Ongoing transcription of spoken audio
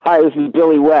Hi, this is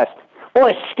Billy West.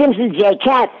 Or Stimson J.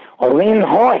 Cat. Or Lynn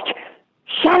Hort.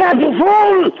 Shut up, you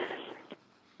fool!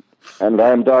 And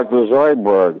I'm Dr.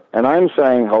 Zoidberg, and I'm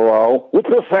saying hello with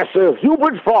Professor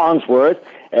Hubert Farnsworth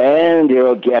and your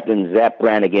old Captain Zap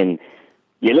Brannigan.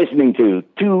 You're listening to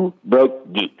Two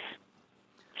Broke Geeks.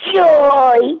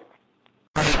 Joy!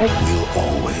 We'll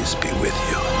always be with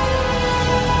you.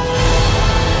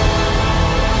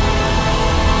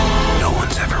 No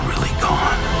one's ever really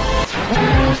gone.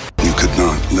 You could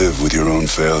not live with your own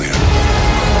failure.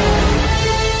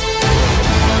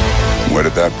 Where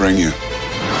did that bring you?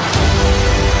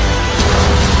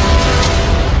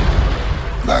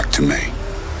 Back to me.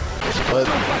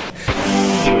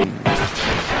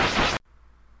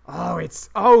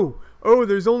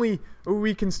 There's only...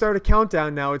 we can start a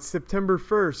countdown now. It's September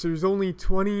 1st. There's only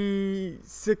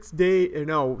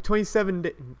 27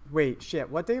 days. Wait, shit.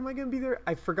 What day am I going to be there?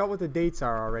 I forgot what the dates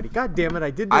are already. God damn it.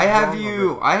 I did this I have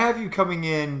you coming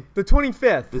in. The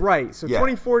 25th, right. So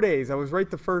 24 days. I was right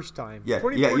the first time. Yeah,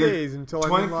 24 days until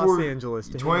I'm in Los Angeles.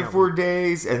 24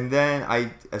 days, and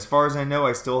then as far as I know,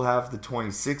 I still have the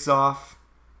 26th off.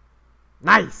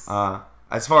 Nice.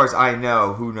 As far as I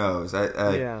know, who knows?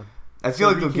 Yeah. I feel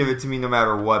like they'll give it to me no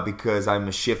matter what because I'm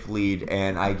a shift lead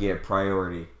and I get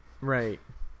priority. Right.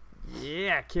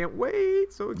 Yeah, can't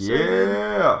wait. So excited.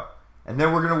 Yeah. And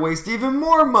then we're going to waste even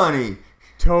more money.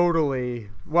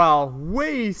 Totally. Well,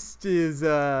 waste is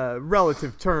a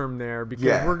relative term there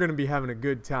because we're going to be having a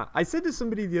good time. I said to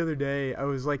somebody the other day, I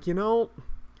was like,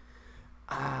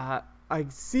 I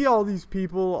see all these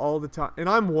people all the time, and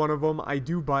I'm one of them. I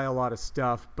do buy a lot of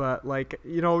stuff, but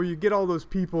you get all those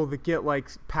people that get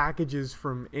packages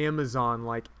from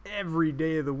Amazon every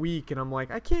day of the week, and I'm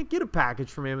like, I can't get a package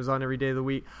from Amazon every day of the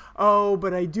week. Oh,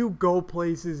 but I do go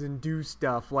places and do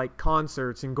stuff like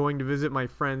concerts and going to visit my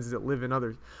friends that live in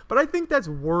others. But I think that's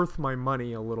worth my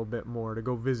money a little bit more to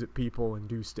go visit people and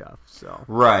do stuff. So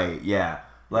right, yeah.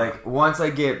 Once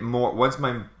my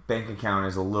bank account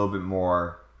is a little bit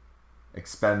more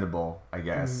expendable, I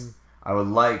guess. I would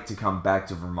like to come back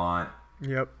to Vermont.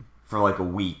 Yep. For a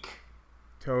week.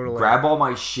 Totally. Grab all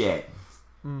my shit.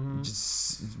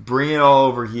 Just bring it all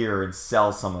over here and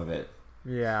sell some of it.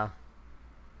 Yeah.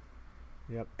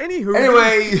 Yep.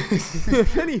 Anyway, this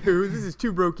is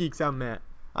Two Broke Geeks. I'm Matt.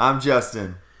 I'm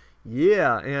Justin.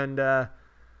 Yeah, and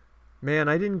man,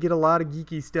 I didn't get a lot of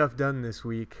geeky stuff done this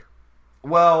week.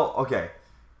 Well, okay.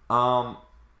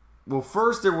 Well,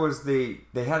 first there was they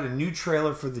had a new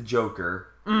trailer for the Joker.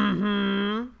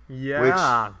 Mm-hmm. Yeah. Which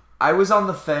I was on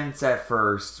the fence at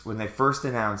first when they first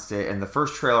announced it, and the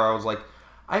first trailer I was like,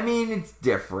 I mean, it's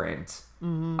different.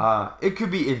 Mm-hmm. It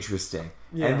could be interesting.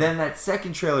 Yeah. And then that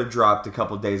second trailer dropped a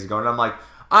couple days ago, and I'm like,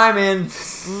 I'm in.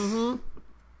 Mm-hmm.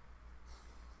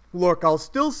 Look, I'll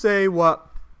still say what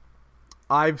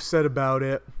I've said about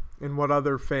it and what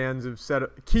other fans have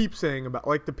keep saying about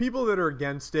the people that are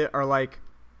against it are like,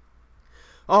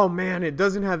 oh man, it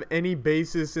doesn't have any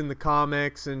basis in the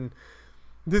comics, and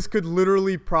this could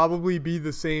literally probably be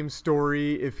the same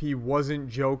story if he wasn't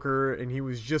Joker and he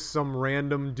was just some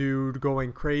random dude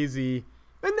going crazy.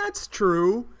 And that's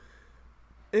true.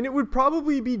 And it would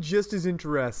probably be just as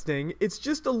interesting. It's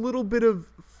just a little bit of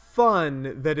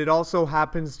fun that it also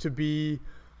happens to be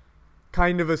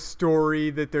kind of a story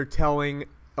that they're telling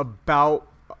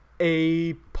about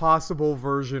a possible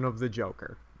version of the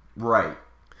Joker. Right.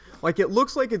 It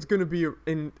looks like it's going to be,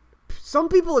 and some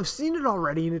people have seen it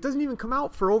already, and it doesn't even come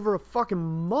out for over a fucking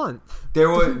month. There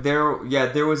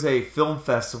was a film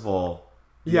festival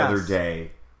the other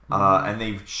day, and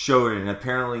they showed it, and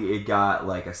apparently it got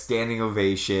a standing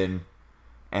ovation,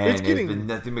 and it's been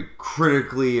nothing but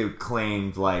critically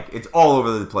acclaimed. It's all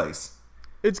over the place.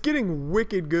 It's getting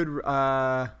wicked good.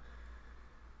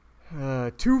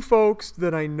 Two folks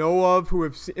that I know of who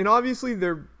have seen, and obviously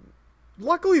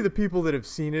luckily, the people that have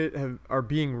seen it are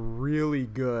being really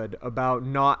good about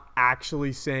not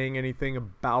actually saying anything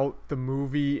about the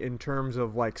movie in terms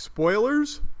of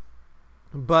spoilers.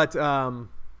 But I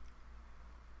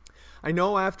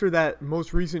know after that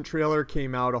most recent trailer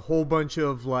came out, a whole bunch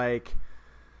of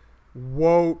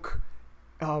woke.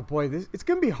 Oh boy, it's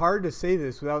gonna be hard to say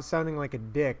this without sounding like a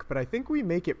dick, but I think we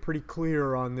make it pretty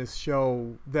clear on this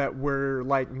show that we're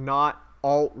not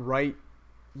alt-right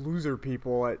loser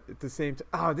people at the same time.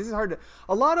 Oh, this is hard to.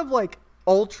 A lot of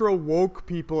ultra woke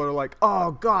people are like, oh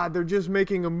god, they're just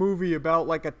making a movie about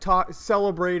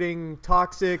celebrating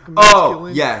toxic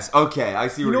masculine. Oh yes, okay, I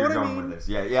see where you're going with this.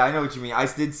 Yeah, I know what you mean. I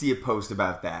did see a post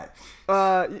about that.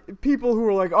 People who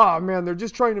are like, oh man, they're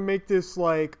just trying to make this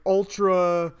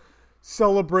ultra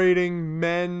celebrating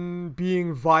men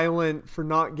being violent for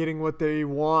not getting what they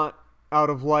want out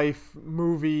of life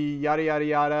movie, yada, yada,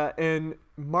 yada. And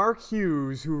Mark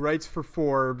Hughes, who writes for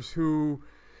Forbes, who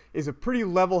is a pretty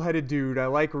level-headed dude. I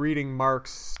like reading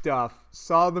Mark's stuff.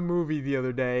 Saw the movie the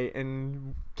other day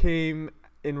and came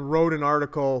and wrote an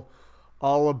article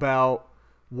all about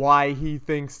why he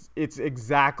thinks it's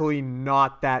exactly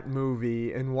not that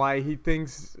movie and why he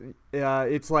thinks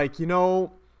it's like,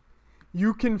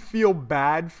 you can feel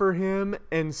bad for him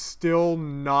and still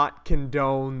not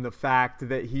condone the fact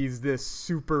that he's this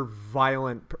super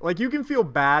violent. Like, you can feel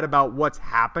bad about what's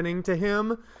happening to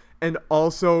him and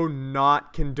also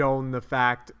not condone the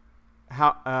fact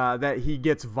that he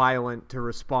gets violent to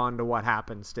respond to what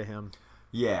happens to him.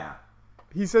 Yeah.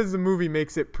 He says the movie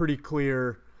makes it pretty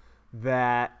clear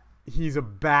that he's a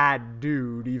bad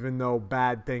dude, even though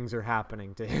bad things are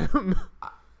happening to him.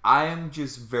 I am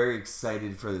just very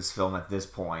excited for this film at this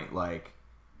point. Like,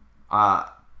 I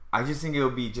just think it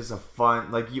would be just a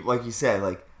fun, like you said,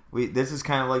 like this is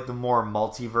kind of like the more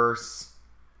multiverse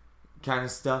kind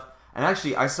of stuff. And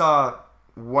actually, I saw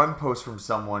one post from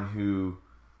someone who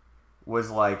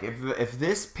was like, if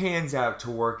this pans out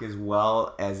to work as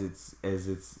well as it's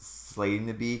slating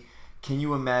to be, can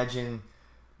you imagine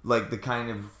like the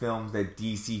kind of films that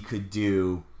DC could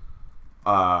do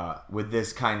with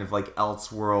this kind of like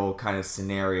Elseworld kind of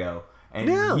scenario? And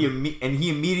he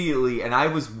immediately, and I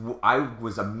was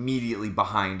immediately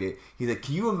behind it. He's like,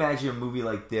 can you imagine a movie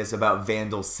like this about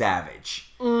Vandal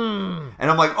Savage? And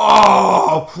I'm like,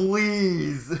 oh,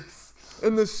 please.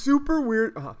 And the super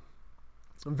weird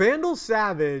Vandal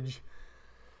Savage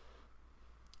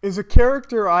is a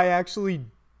character I actually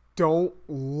don't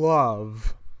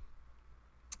love.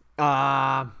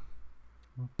 But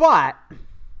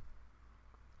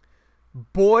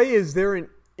boy, is there an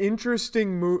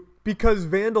interesting movie, because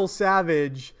Vandal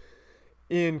Savage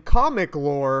in comic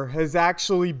lore has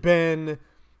actually been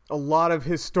a lot of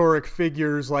historic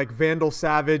figures. Like Vandal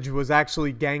Savage was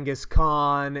actually Genghis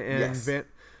Khan, and yes.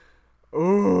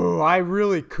 I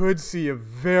really could see a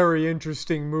very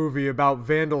interesting movie about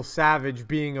Vandal Savage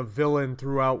being a villain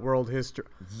throughout world history.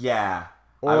 Yeah.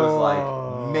 I was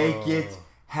like, make it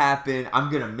happen. I'm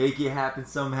going to make it happen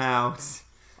somehow.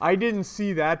 I didn't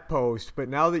see that post, but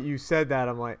now that you said that,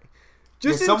 I'm like...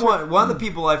 one of the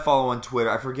people I follow on Twitter,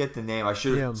 I forget the name, I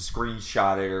should have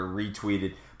screenshot it or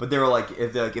retweeted, but they were like,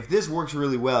 if this works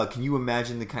really well, can you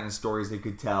imagine the kind of stories they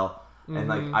could tell? And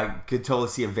like, I could totally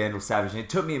see a Vandal Savage. And it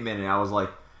took me a minute. I was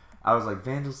like,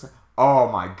 Vandal Savage. Oh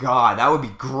my god, that would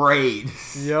be great.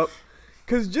 Yep.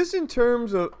 Because just in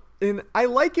terms of, and I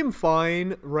like him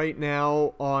fine right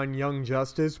now on Young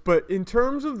Justice, but in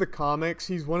terms of the comics,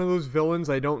 he's one of those villains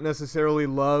I don't necessarily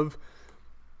love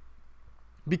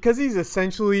because he's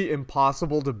essentially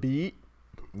impossible to beat.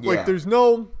 Yeah. Like, there's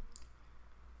no...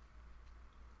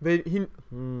 I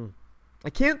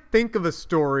can't think of a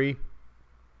story,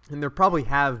 and there probably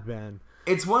have been.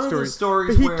 It's one of those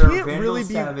stories where Vandal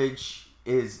Savage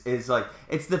is like,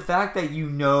 it's the fact that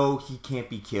he can't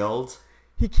be killed.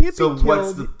 He can't be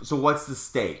killed. So what's the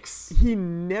stakes? He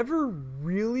never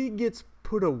really gets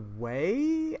put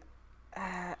away.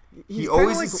 He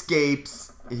always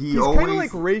escapes. He's kind of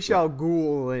like Ra's al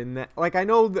Ghul in that. Like, I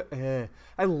know that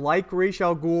I like Ra's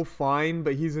al Ghul fine,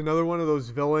 but he's another one of those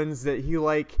villains that he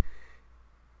like.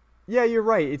 Yeah, you're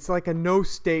right. It's like a no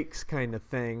stakes kind of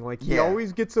thing. Like, he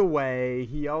always gets away.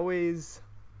 He always,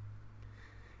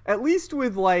 at least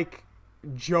with like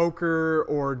Joker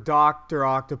or Dr.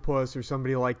 Octopus or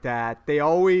somebody like that, they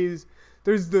always,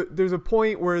 there's a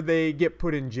point where they get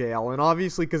put in jail, and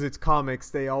obviously because it's comics,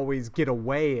 they always get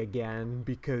away again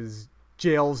because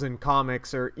jails in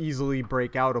comics are easily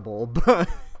breakoutable. But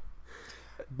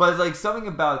like something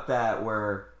about that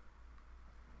where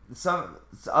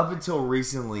up until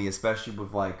recently, especially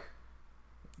with like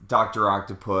Dr.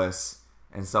 Octopus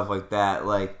and stuff like that,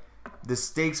 like the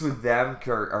stakes with them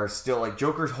are still like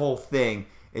Joker's whole thing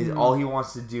is all he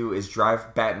wants to do is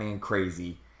drive Batman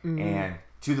crazy, and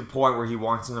to the point where he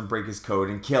wants him to break his code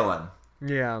and kill him.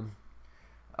 Yeah.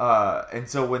 And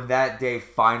so when that day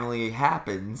finally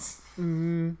happens,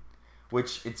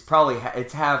 which it's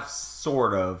half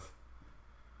sort of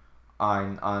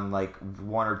on like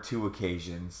one or two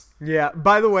occasions. Yeah.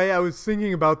 By the way, I was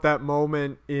thinking about that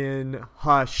moment in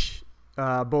Hush,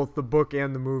 both the book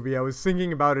and the movie. I was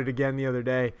thinking about it again the other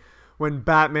day when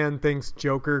Batman thinks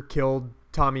Joker killed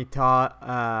Tommy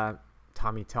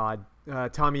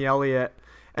Elliott,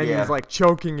 and he's like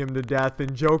choking him to death,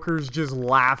 and Joker's just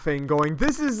laughing, going,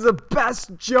 "This is the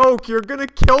best joke. You're gonna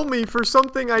kill me for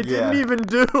something I didn't even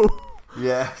do."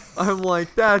 Yeah. I'm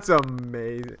like, that's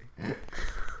amazing.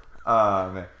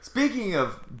 Speaking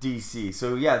of DC,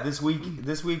 so yeah, this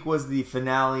week was the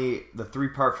finale, the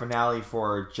 3-part finale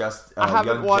for I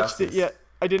haven't Young watched Justice. it yet.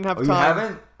 I didn't have time. You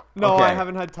haven't? No, okay. I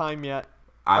haven't had time yet.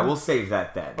 I will save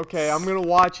that then. Okay, I'm gonna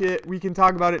watch it. We can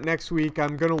talk about it next week.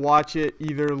 I'm gonna watch it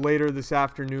either later this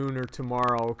afternoon or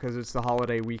tomorrow because it's the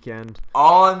holiday weekend.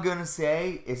 All I'm gonna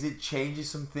say is it changes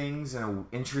some things in an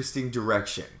interesting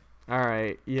direction. All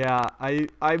right, yeah.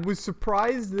 I was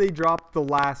surprised they dropped the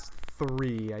last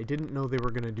 3. I didn't know they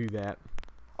were gonna do that.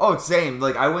 Oh, it's same.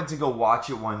 Like I went to go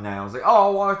watch it one night. I was like, oh,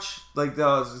 I'll watch. Like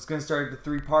it's gonna start the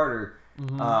 3-parter.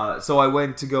 Mm-hmm. So I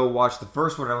went to go watch the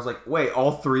first one. And I was like, wait,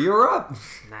 all 3 are up?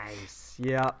 Nice.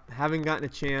 Yeah, haven't gotten a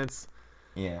chance.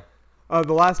 Yeah.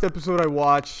 The last episode I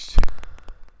watched,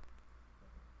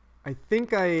 I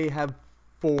think I have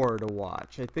 4 to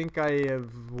watch. I think I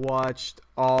have watched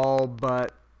all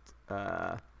but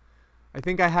I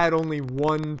think I had only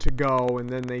 1 to go, and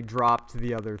then they dropped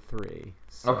the other 3.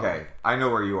 So. Okay, I know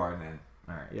where you are then.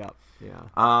 All right. Yep.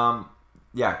 Yeah.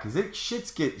 Yeah, because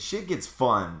shit gets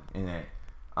fun in it.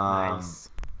 Nice.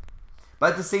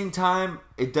 But at the same time,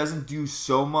 it doesn't do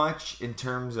so much in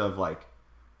terms of like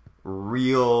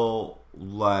real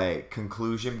like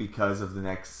conclusion because of the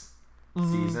next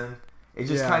season. It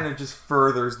just kind of just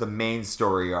furthers the main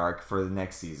story arc for the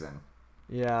next season.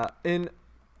 Yeah, and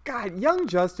God, Young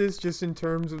Justice, just in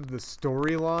terms of the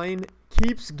storyline,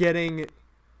 keeps getting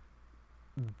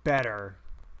better.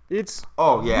 It's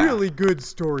really good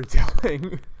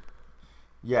storytelling.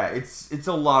 Yeah, it's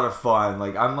a lot of fun.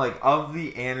 Like I'm like of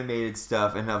the animated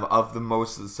stuff and of the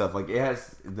most of the stuff. Like it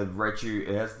has the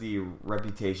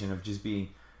reputation of just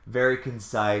being very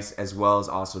concise as well as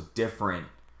also different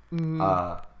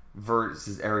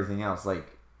versus everything else. Like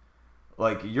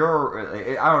I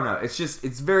don't know.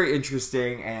 It's very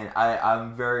interesting, and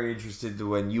I'm very interested to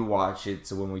when you watch it.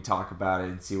 So when we talk about it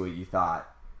and see what you thought.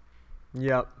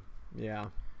 Yep. Yeah.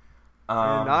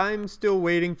 And I'm still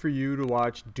waiting for you to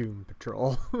watch Doom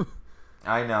Patrol.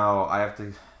 I know. I have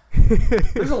to.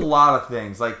 There's a lot of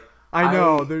things. Like I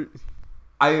know.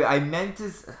 I meant to.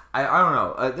 I don't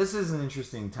know. This is an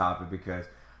interesting topic because,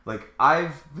 like,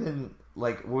 I've been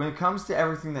like when it comes to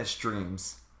everything that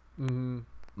streams,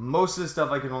 most of the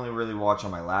stuff I can only really watch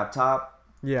on my laptop.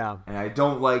 Yeah. And I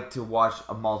don't like to watch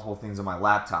multiple things on my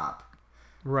laptop.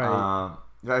 Right.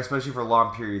 Especially for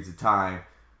long periods of time.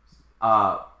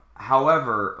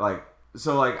 However, I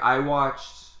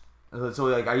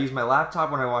use my laptop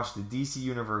when I watch the DC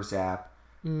Universe app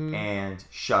and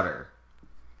Shudder.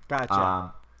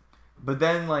 Gotcha. But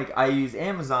then, like, I use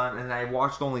Amazon, and I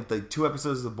watched only, like, 2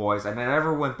 episodes of The Boys, and I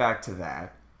never went back to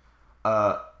that.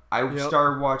 I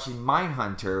started watching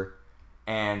Mindhunter,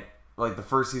 and, like, the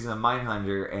first season of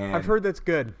Mindhunter, and... I've heard that's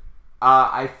good.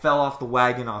 I fell off the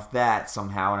wagon off that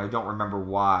somehow, and I don't remember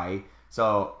why.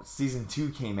 So, season 2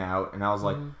 came out, and I was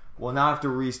like... Well, now I have to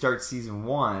restart season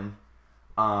 1.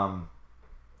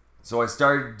 So I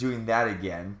started doing that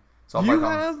again. So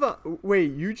I'm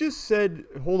wait, you just said,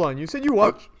 hold on. You said you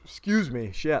watch, excuse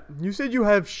me, shit. You said you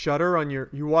have Shudder on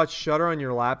you watch Shudder on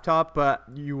your laptop, but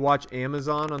you watch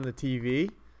Amazon on the TV?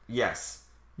 Yes.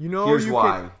 You know, here's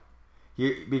why.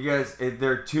 Because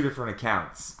they're 2 different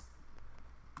accounts.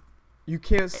 You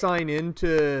can't sign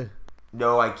into...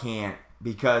 No, I can't.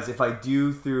 Because if I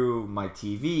do through my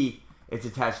TV... It's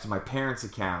attached to my parents'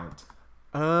 account.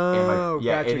 Oh,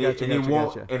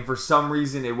 gotcha. And for some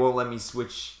reason, it won't let me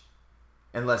switch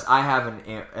unless I have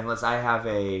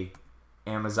a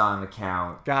Amazon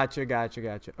account. Gotcha.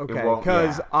 Okay,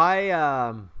 because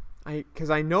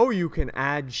I know you can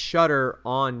add Shudder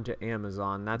onto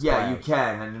Amazon. That's why you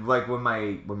can. And like when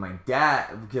my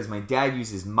dad, because my dad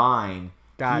uses mine.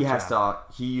 Gotcha.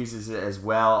 He uses it as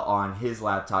well on his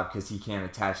laptop because he can't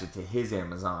attach it to his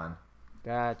Amazon.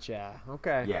 Gotcha.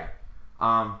 Okay. Yeah.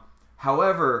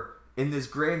 However, in this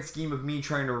grand scheme of me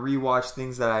trying to rewatch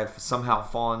things that I've somehow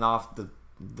fallen off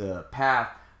the path,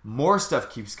 more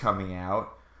stuff keeps coming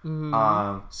out.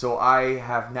 So I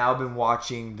have now been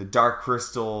watching the Dark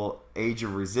Crystal Age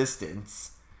of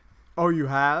Resistance. Oh, you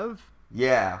have?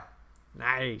 Yeah.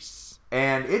 Nice.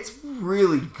 And it's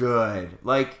really good.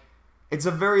 Like, it's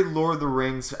a very Lord of the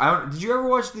Rings. Did you ever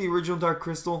watch the original Dark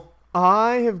Crystal?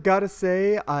 I have got to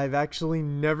say, I've actually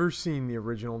never seen the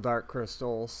original Dark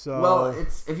Crystal. So, well,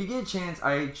 if you get a chance,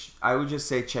 I would just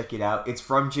say check it out. It's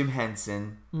from Jim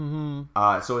Henson.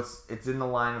 So it's in the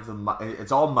line of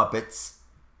it's all Muppets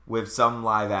with some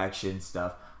live action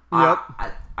stuff. Yep.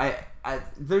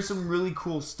 There's some really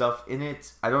cool stuff in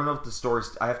it. I don't know if the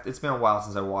story's... It's been a while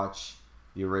since I watched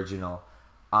the original.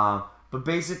 But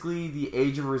basically, the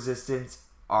Age of Resistance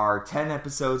are 10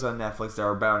 episodes on Netflix. They're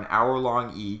about an hour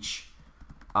long each.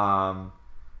 And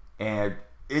and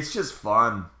it's just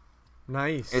fun.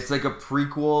 Nice. It's like a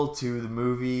prequel to the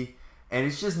movie, and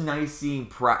it's just nice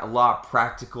seeing a lot of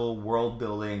practical world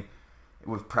building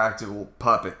with practical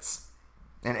puppets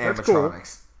and animatronics.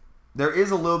 Cool. There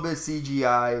is a little bit of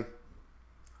CGI,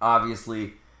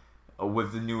 obviously,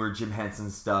 with the newer Jim Henson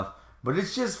stuff, but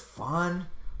it's just fun.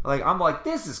 Like, I'm like,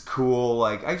 this is cool.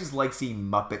 Like, I just like seeing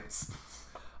Muppets.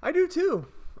 I do too.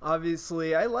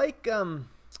 Obviously, I like.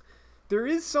 There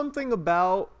is something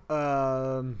about,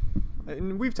 and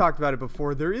we've talked about it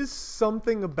before. There is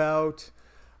something about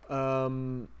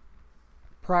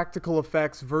practical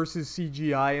effects versus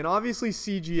CGI, and obviously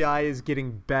CGI is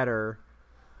getting better.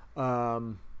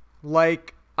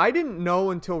 Like, I didn't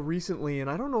know until recently, and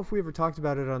I don't know if we ever talked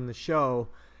about it on the show,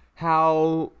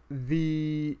 how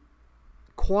the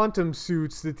quantum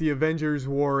suits that the Avengers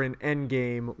wore in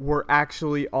Endgame were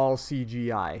actually all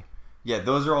CGI. Yeah,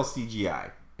 those are all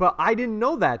CGI. But I didn't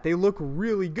know that. They look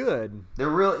really good. They're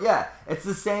real. Yeah, it's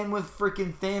the same with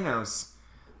freaking Thanos.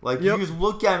 Like, you just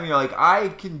look at me, you're like, I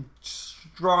can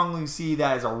strongly see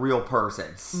that as a real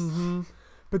person. Mm-hmm.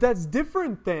 But that's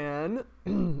different than,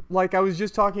 like, I was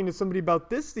just talking to somebody about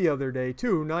this the other day,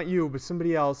 too. Not you, but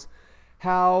somebody else.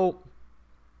 How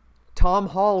Tom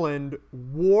Holland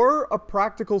wore a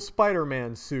practical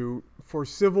Spider-Man suit for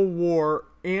Civil War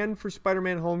and for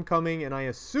Spider-Man Homecoming, and I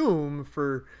assume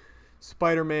for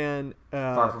Spider-Man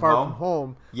Far From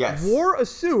Home. Yes. Wore a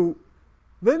suit,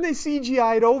 then they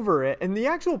CGI'd over it, and the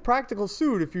actual practical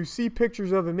suit, if you see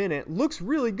pictures of him in it, looks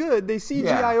really good. They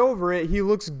CGI over it. He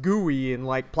looks gooey and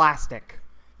like plastic.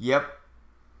 Yep.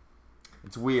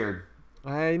 It's weird.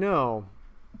 I know.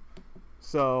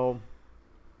 So,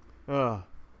 but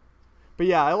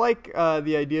yeah, I like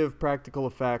the idea of practical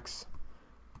effects.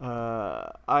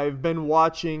 I've been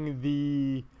watching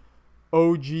the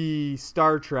OG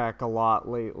Star Trek a lot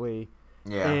lately.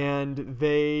 Yeah. And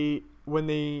when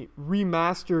they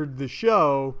remastered the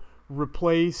show,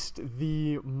 replaced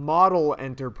the model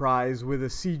Enterprise with a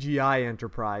CGI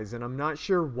Enterprise, and I'm not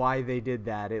sure why they did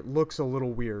that. It looks a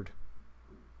little weird.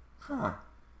 Huh.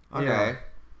 Okay.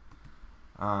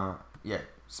 Yeah.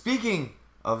 Speaking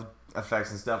of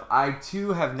effects and stuff, I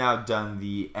too have now done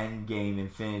the Endgame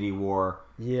Infinity War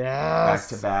back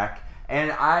to back.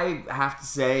 And I have to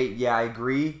say, yeah, I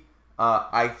agree.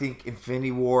 I think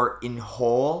Infinity War in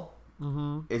whole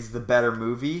is the better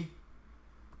movie.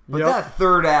 But that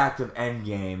third act of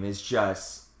Endgame is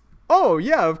just... Oh,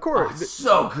 yeah, of course.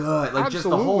 So good. Like, just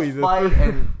the whole fight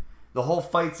and the whole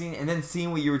fight scene. And then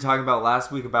seeing what you were talking about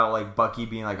last week about, like, Bucky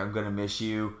being like, I'm going to miss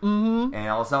you. Mm-hmm. And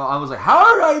also, I was like,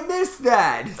 how did I miss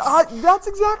that? That's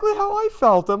exactly how I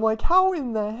felt. I'm like, how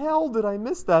in the hell did I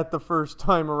miss that the first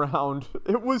time around?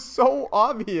 It was so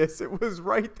obvious. It was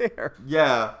right there.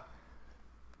 Yeah.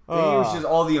 It was just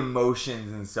all the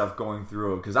emotions and stuff going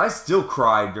through it. Because I still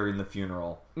cried during the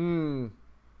funeral.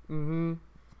 Mm-hmm.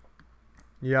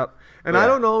 Yep. And I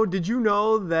don't know, did you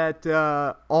know that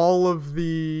all of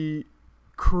the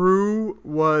crew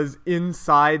was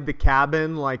inside the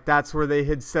cabin? Like, that's where they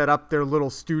had set up their little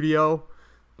studio?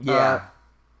 Yeah.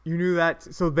 You knew that?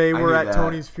 So they were at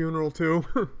Tony's funeral, too?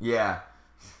 Yeah.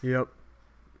 Yep.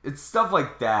 It's stuff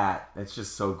like that that's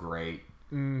just so great.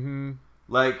 Mm-hmm.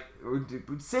 Like,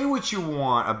 say what you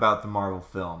want about the Marvel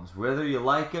films. Whether you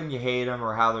like them, you hate them,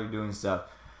 or how they're doing stuff.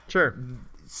 Sure.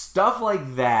 Stuff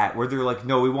like that, where they're like,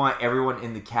 no, we want everyone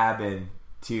in the cabin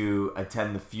to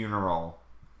attend the funeral.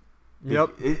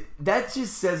 Yep. That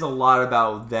just says a lot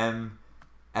about them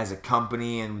as a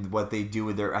company and what they do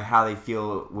with how they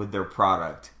feel with their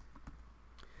product.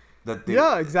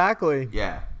 Yeah, exactly.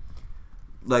 Yeah.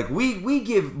 Like, we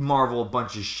give Marvel a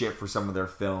bunch of shit for some of their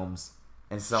films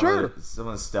and some of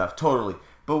the stuff. Totally.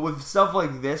 But with stuff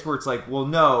like this, where it's like, well,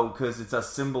 no, because it's a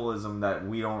symbolism that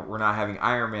we're not having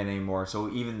Iron Man anymore.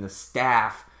 So even the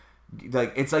staff,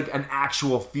 like, it's like an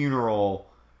actual funeral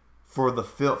for the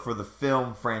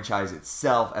film franchise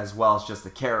itself, as well as just the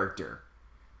character.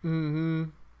 Mm-hmm.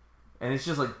 And it's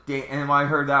just like, and when I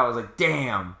heard that, I was like,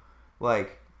 damn,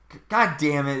 like, god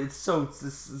damn it, it's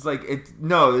like,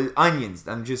 onions.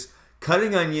 I'm just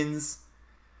cutting onions.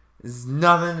 There's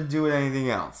nothing to do with anything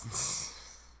else.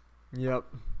 Yep.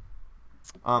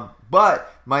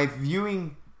 But my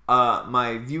viewing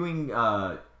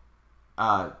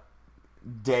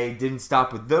day didn't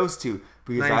stop with those two,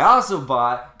 because I also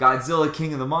bought Godzilla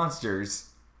King of the Monsters.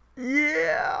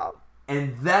 Yeah.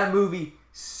 And that movie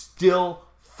still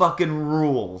fucking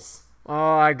rules.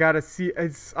 Oh, I gotta see.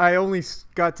 I only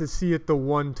got to see it the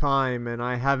one time, and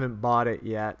I haven't bought it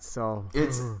yet. So it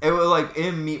was like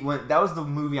when that was the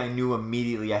movie I knew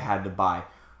immediately I had to buy.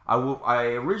 I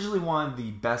originally wanted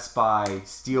the Best Buy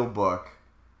Steelbook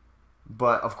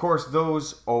But of course,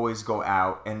 those always go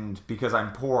out, and because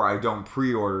I'm poor, I don't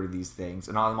pre-order these things,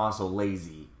 and I'm also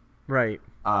lazy. Right.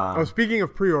 Speaking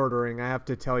of pre-ordering, I have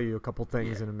to tell you a couple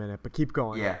things in a minute, but keep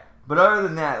going. Yeah. But other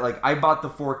than that, like, I bought the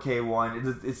 4K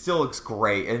one. It still looks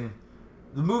great, and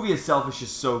the movie itself is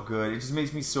just so good. It just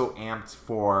makes me so amped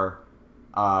for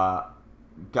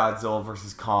Godzilla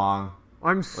vs. Kong.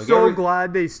 I'm so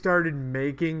glad they started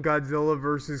making Godzilla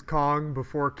vs. Kong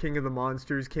before King of the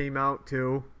Monsters came out,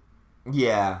 too.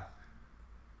 Yeah.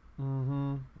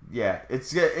 Mm-hmm. Yeah,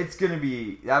 it's gonna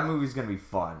be, that movie's gonna be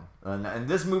fun, and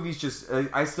this movie's just,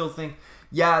 I still think,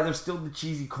 there's still the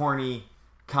cheesy, corny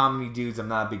comedy dudes I'm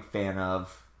not a big fan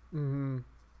of. Mm-hmm.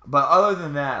 But other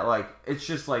than that, like, it's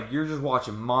just like you're just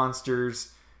watching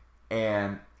monsters,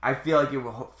 and I feel like it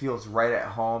feels right at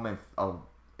home,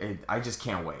 and I just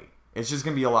can't wait. It's just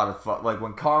gonna be a lot of fun. Like,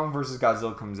 when Kong vs.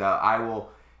 Godzilla comes out, I will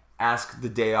ask the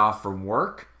day off from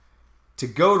work to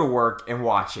go to work and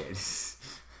watch it.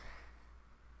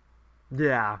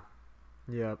 Yeah.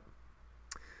 Yep.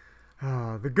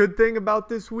 The good thing about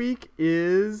this week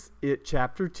is It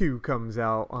Chapter 2 comes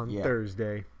out on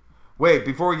Thursday. Wait,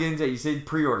 before we get into it, you said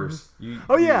pre-orders.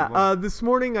 This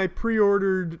morning I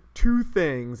pre-ordered 2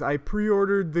 things. I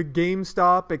pre-ordered the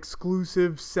GameStop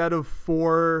exclusive set of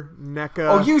 4 NECA.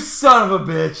 Oh, you son of a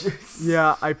bitch!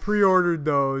 Yeah, I pre-ordered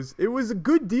those. It was a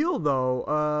good deal, though.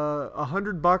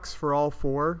 $100 for all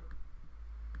 4.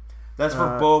 That's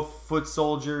for both Foot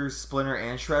Soldiers, Splinter,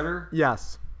 and Shredder?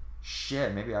 Yes.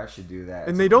 Shit, maybe I should do that.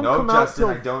 And they don't come out till...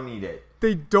 I don't need it.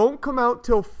 They don't come out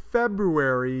till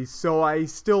February, so I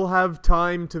still have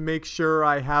time to make sure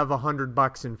I have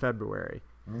 $100 in February.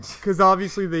 Because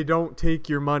obviously they don't take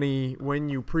your money when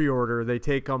you pre-order. They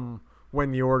take them when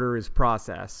the order is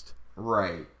processed.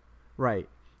 Right. Right.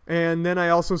 And then I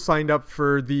also signed up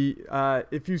for the...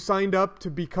 if you signed up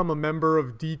to become a member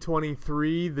of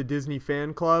D23, the Disney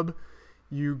fan club,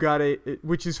 you got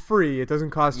which is free. It doesn't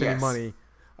cost any money.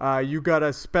 You got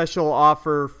a special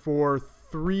offer for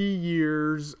 3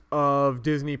 years of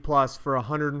Disney Plus for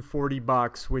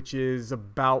 $140, which is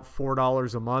about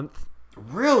 $4 a month.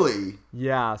 Really?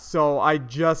 Yeah. So I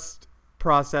just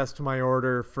processed my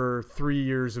order for 3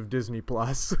 years of Disney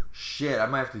Plus. Shit, I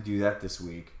might have to do that this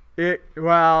week.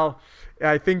 Well,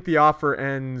 I think the offer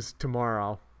ends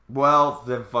tomorrow. Well,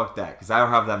 then fuck that, because I don't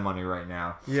have that money right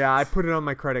now. Yeah, I put it on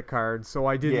my credit card, so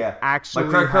I didn't actually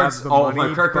my have the money.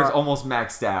 My credit card's almost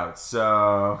maxed out,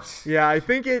 so... Yeah, I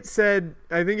think it said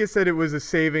it was a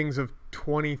savings of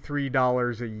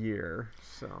 $23 a year,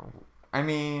 so... I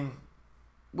mean...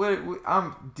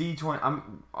 I'm D20.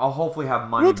 I'll hopefully have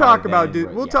money. We'll talk about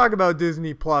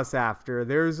Disney Plus after.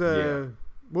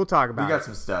 We'll talk about. We got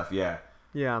some stuff, yeah.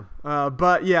 Yeah,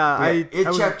 but yeah,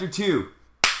 Chapter 2.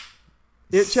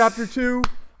 It Chapter 2.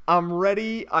 I'm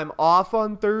ready. I'm off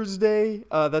on Thursday.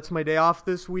 That's my day off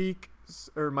this week,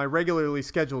 or my regularly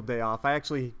scheduled day off. I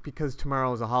actually, because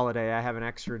tomorrow is a holiday, I have an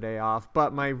extra day off.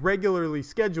 But my regularly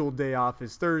scheduled day off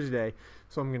is Thursday,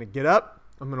 so I'm gonna get up.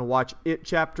 I'm going to watch It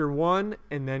Chapter 1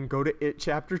 and then go to It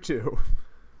Chapter 2.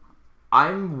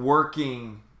 I'm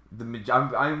working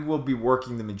I will be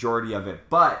working the majority of it,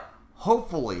 but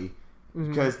hopefully,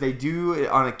 because they do it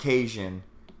on occasion,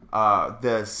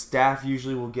 the staff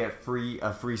usually will get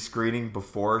a free screening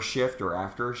before a shift or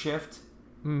after a shift.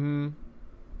 Mm-hmm.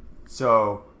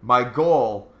 So my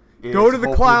goal is go to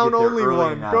the clown only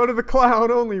one. Go to the clown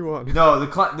only one. No, the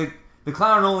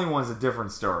clown only one's a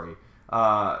different story.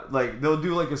 Like they'll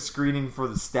do like a screening for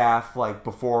the staff like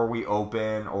before we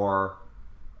open or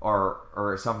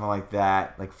something like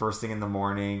that, like first thing in the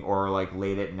morning or like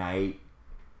late at night.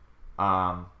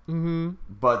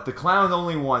 But the clown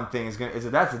only one thing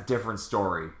that's a different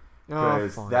story,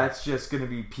 because that's just gonna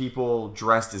be people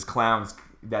dressed as clowns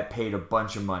that paid a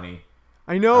bunch of money.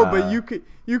 I know, but you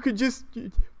could just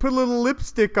put a little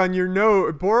lipstick on your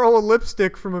nose, borrow a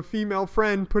lipstick from a female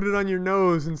friend, put it on your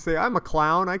nose, and say, "I'm a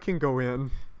clown. I can go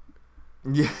in."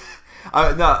 Yeah,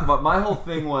 no. But my whole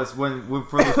thing was when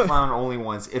for the clown only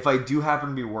ones. If I do happen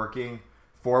to be working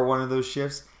for one of those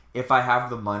shifts, if I have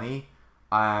the money,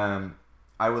 I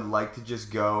would like to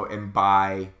just go and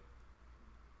buy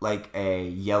like a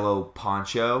yellow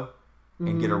poncho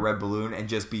and get a red balloon and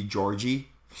just be Georgie.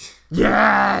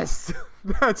 Yes.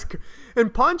 That's good.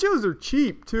 And ponchos are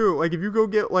cheap too. Like if you go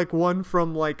get like one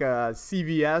from like a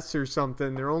CVS or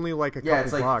something, they're only like a couple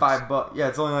bucks. Yeah, it's like $5. Yeah,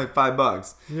 it's only like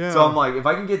 $5. Yeah. So I'm like, if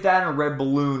I can get that in a red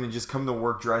balloon and just come to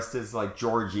work dressed as like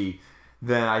Georgie,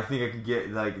 then I think I could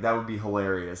get like that would be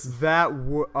hilarious. That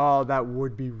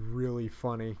would be really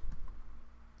funny.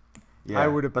 Yeah, I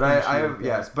would appreciate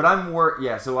that. But I'm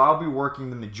So I'll be working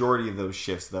the majority of those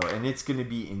shifts though, and it's going to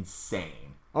be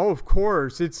insane. Oh, of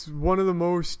course. It's one of the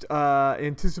most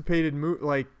anticipated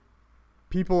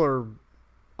people are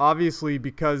obviously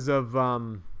because of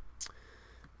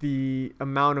the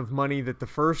amount of money that the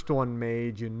first one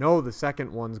made, the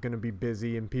second one's going to be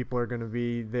busy and people are going to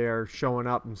be there showing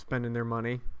up and spending their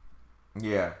money.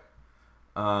 Yeah.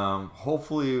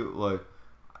 Hopefully,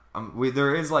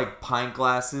 there is pint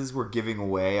glasses we're giving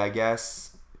away, I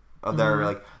guess.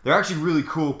 They're actually really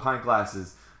cool pint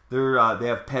glasses. They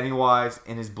have Pennywise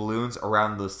and his balloons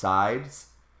around the sides,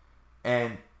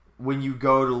 and when you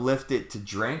go to lift it to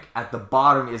drink, at the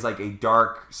bottom is a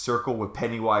dark circle with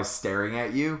Pennywise staring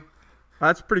at you.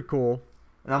 That's pretty cool.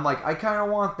 And I'm like, I kind of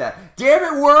want that.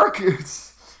 Damn it, work!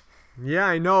 Yeah,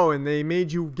 I know, and they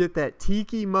made you get that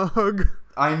tiki mug.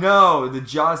 I know, the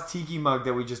Jaws tiki mug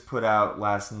that we just put out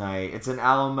last night. It's an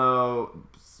Alamo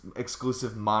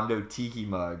exclusive Mondo tiki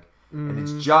mug, and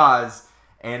it's Jaws,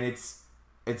 and it's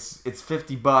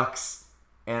 $50,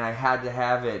 and I had to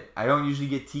have it. I don't usually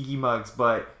get tiki mugs,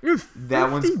 but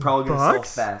that one's probably gonna sell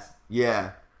fast.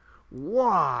 Yeah.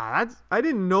 Wow, I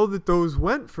didn't know that those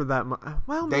went for that much.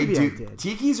 Well, maybe I did.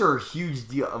 Tikis are a huge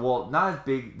deal. Well, not as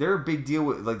big. They're a big deal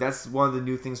with that's one of the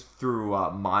new things through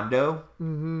Mondo.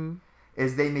 Mm-hmm.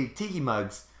 Is they make tiki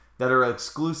mugs that are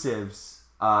exclusives.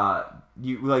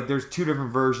 There's two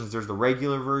different versions. There's the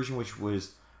regular version, which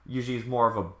was usually is more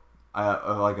of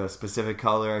a specific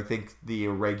color. I think the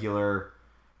regular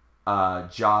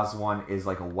Jaws one is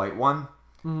a white one.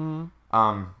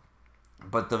 Mm-hmm.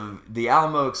 But the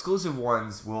Alamo exclusive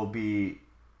ones will be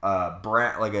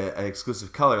brown, an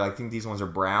exclusive color. I think these ones are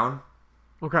brown.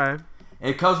 Okay. And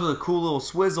it comes with a cool little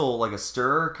swizzle, like a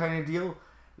stirrer kind of deal,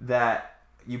 that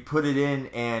you put it in,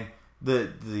 and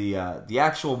the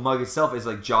actual mug itself is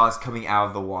like Jaws coming out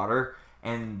of the water,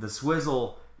 and the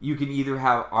swizzle you can either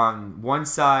have on one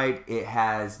side it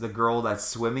has the girl that's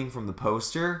swimming from the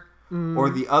poster, or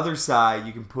the other side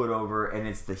you can put over and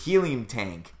it's the helium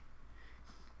tank.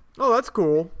 Oh, that's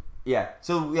cool. Yeah,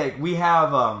 so we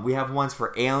have ones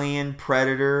for Alien,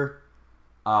 Predator.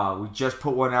 We just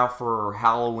put one out for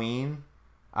Halloween.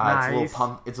 Nice.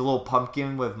 It's a little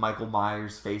pumpkin with Michael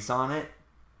Myers' face on it.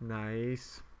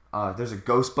 Nice. There's a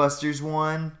Ghostbusters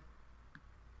one.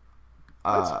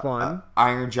 That's fun.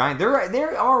 Iron Giant. They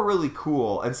are really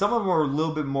cool, and some of them are a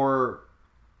little bit more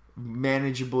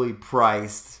manageably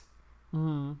priced.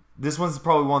 Mm-hmm. This one's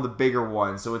probably one of the bigger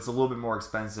ones, so it's a little bit more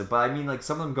expensive. But I mean,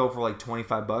 some of them go for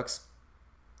 $25.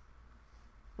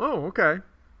 Oh, okay.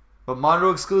 But Mondo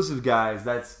exclusive, guys.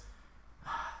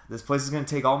 This place is gonna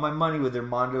take all my money with their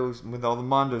Mondos, with all the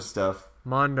Mondo stuff.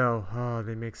 Mondo, oh,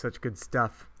 they make such good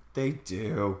stuff. They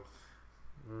do.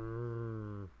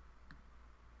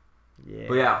 Yeah.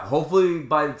 But yeah, hopefully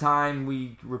by the time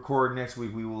we record next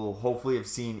week, we will hopefully have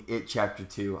seen It Chapter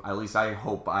 2. At least I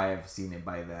hope I have seen it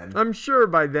by then. I'm sure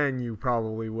by then you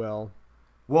probably will.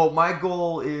 Well, my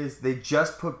goal is they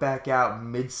just put back out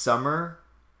Midsummer.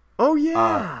 Oh,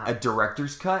 yeah. A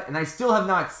director's cut, and I still have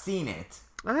not seen it.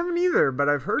 I haven't either, but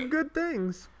I've heard good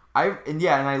things. And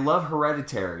I love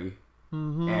Hereditary.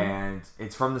 Mm-hmm. And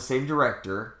it's from the same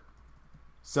director.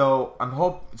 So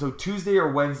so Tuesday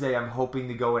or Wednesday I'm hoping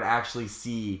to go and actually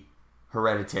see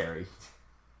Hereditary.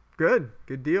 Good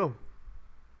deal.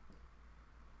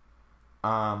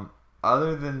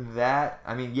 Other than that,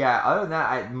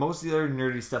 most of the other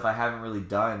nerdy stuff I haven't really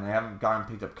done. I haven't gone and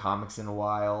picked up comics in a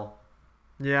while.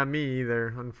 Yeah, me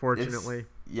either, unfortunately.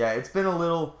 It's been a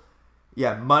little...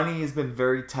 Yeah, money has been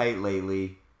very tight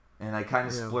lately. And I kind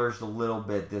of splurged a little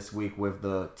bit this week with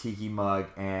the Tiki Mug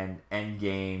and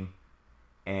Endgame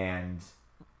and...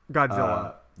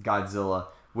 Godzilla,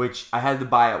 which I had to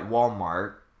buy at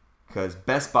Walmart because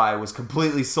Best Buy was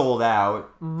completely sold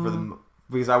out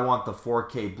because I want the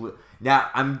 4K blue. Now,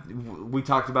 we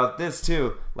talked about this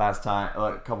too last time,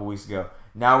 a couple weeks ago.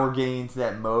 Now we're getting into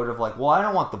that mode of I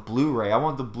don't want the Blu-ray. I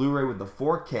want the Blu-ray with the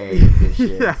 4K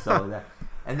edition. Yeah.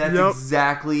 And that's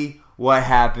exactly what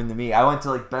happened to me. I went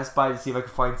to Best Buy to see if I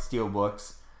could find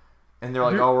Steelbooks. And they're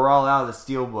oh, we're all out of the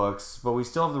Steelbooks, but we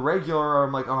still have the regular.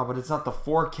 I'm like, oh, but it's not the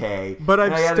 4K. But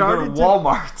I had to go to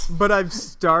Walmart. But I've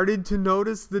started to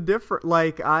notice the difference.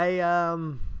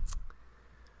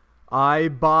 I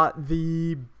bought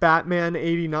the Batman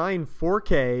 89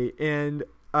 4K, and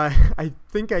I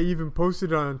think I even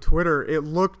posted it on Twitter. It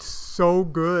looked so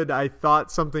good. I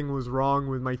thought something was wrong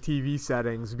with my TV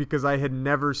settings because I had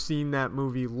never seen that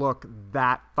movie look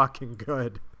that fucking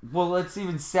good. Well, it's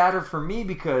even sadder for me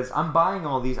because I'm buying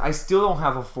all these. I still don't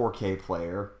have a 4K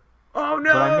player. Oh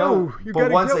no! But I know you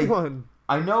gotta get one.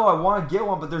 I know I want to get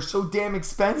one, but they're so damn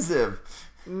expensive.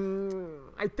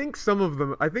 I think some of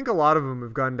them. I think a lot of them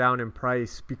have gone down in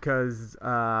price because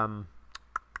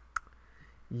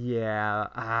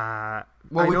Yeah.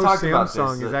 Well, I we know talked about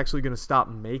Samsung this, is actually going to stop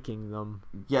making them.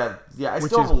 Yeah. I which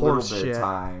still is have a little horseshit. bit of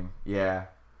time. Yeah.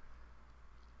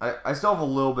 I still have a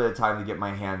little bit of time to get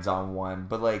my hands on one,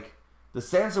 but like the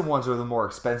Samsung ones are the more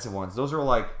expensive ones. Those are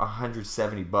like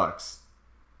 $170.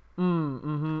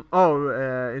 Mm-hmm. Oh,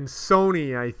 and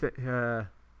Sony, I think.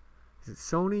 Is it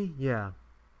Sony? Yeah.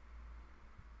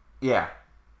 Yeah.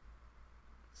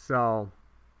 So.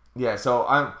 Yeah. So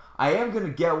I am gonna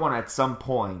get one at some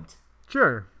point.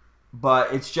 Sure.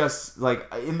 But it's just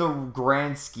like in the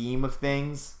grand scheme of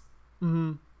things.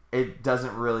 Mm-hmm. It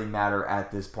doesn't really matter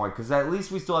at this point because at least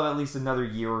we still have at least another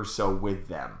year or so with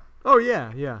them. Oh,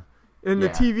 yeah. And the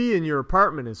TV in your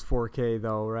apartment is 4K,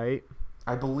 though, right?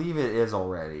 I believe it is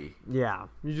already. Yeah.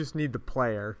 You just need the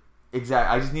player.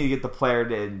 Exactly. I just need to get the player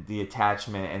to the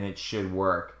attachment, and it should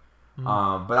work.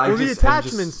 Mm-hmm. But the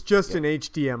attachment's just an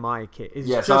HDMI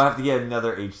cable. So I'll have to get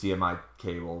another HDMI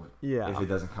cable if it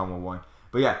doesn't come with one.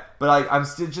 But I'm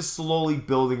still just slowly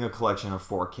building a collection of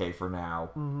 4K for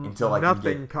now until I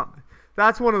can get.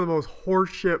 That's one of the most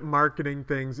horseshit marketing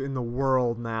things in the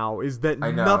world now. Is that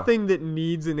nothing that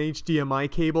needs an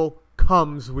HDMI cable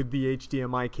comes with the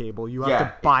HDMI cable. You have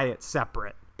to buy it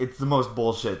separate. It's the most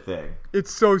bullshit thing.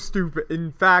 It's so stupid.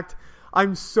 In fact,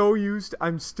 I'm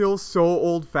still so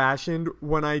old-fashioned.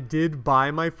 When I did buy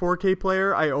my 4K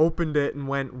player, I opened it and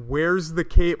went, where's the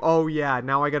cable? Oh, yeah,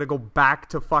 now I got to go back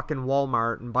to fucking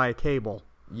Walmart and buy a cable.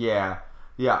 Yeah.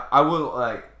 I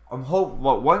will,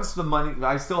 once the money,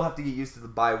 I still have to get used to the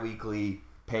bi-weekly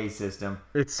pay system.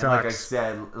 It sucks. And like I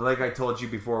said, like I told you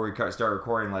before we start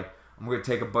recording, like, I'm going to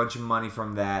take a bunch of money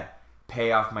from that,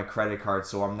 pay off my credit card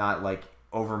so I'm not, like,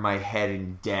 over my head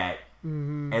in debt.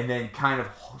 Mm-hmm. And then kind of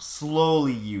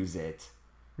slowly use it.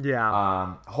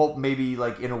 Yeah. Hope maybe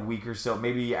like in a week or so,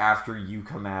 maybe after you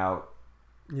come out.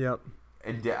 Yep.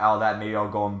 And all that, maybe I'll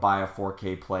go and buy a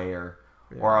 4K player.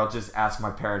 Yeah. Or I'll just ask my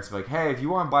parents, like, hey, if you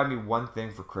want to buy me one thing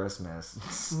for Christmas.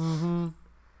 Mm-hmm.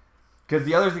 Because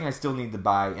the other thing I still need to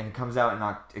buy, and it comes out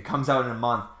in a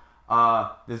month,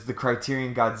 is the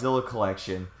Criterion Godzilla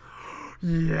collection.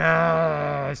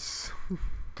 Yes.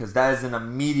 Because that is an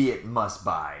immediate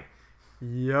must-buy.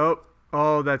 Yep.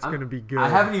 Oh, that's going to be good. I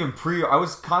haven't even I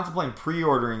was contemplating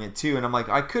pre-ordering it too, and I'm like,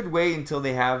 I could wait until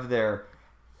they have their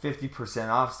 50%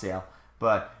 off sale,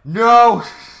 but no!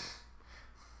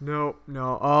 No.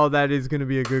 Oh, that is going to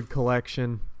be a good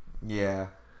collection. Yeah.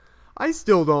 I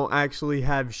still don't actually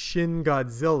have Shin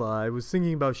Godzilla. I was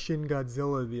thinking about Shin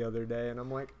Godzilla the other day, and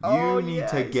I'm like, you need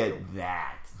to get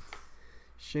that.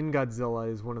 Shin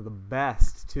Godzilla is one of the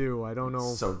best, too. I don't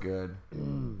know. So good.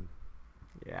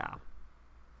 Yeah.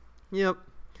 Yep.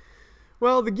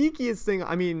 Well, the geekiest thing,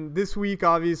 I mean, this week,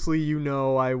 obviously,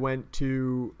 I went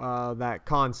to that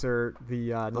concert,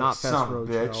 the Knotfest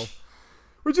Roadshow,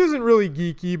 which isn't really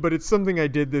geeky, but it's something I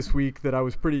did this week that I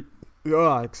was pretty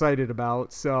excited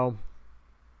about. So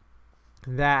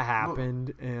that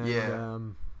happened,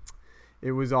 and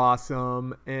it was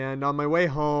awesome. And on my way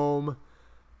home,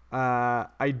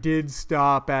 I did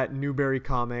stop at Newberry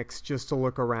Comics just to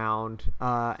look around,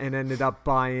 and ended up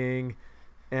buying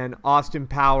an Austin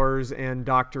Powers and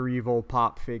Dr. Evil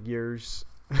pop figures.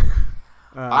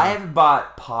 I haven't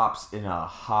bought pops in a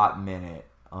hot minute.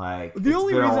 Like, the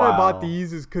only reason I bought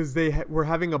these is because they were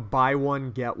having a buy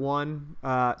one get one,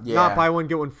 not buy one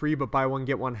get one free, but buy one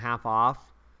get one half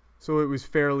off. So it was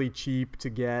fairly cheap to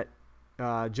get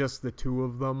just the two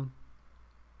of them.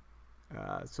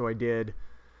 So I did.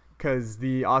 Because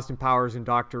the Austin Powers and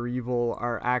Dr. Evil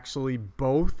are actually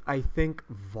both, I think,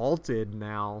 vaulted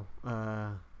now.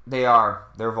 They are.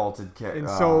 They're vaulted. And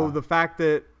so the fact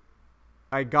that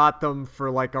I got them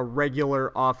for like a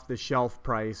regular off-the-shelf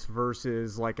price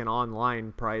versus like an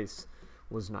online price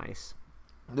was nice.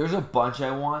 There's a bunch I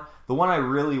want. The one I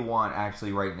really want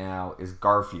actually right now is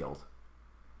Garfield.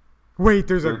 Wait,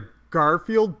 there's a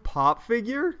Garfield pop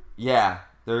figure? Yeah.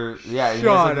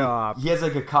 Shut up. He has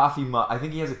like a coffee mug. I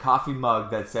think he has a coffee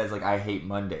mug that says like I hate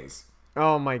Mondays.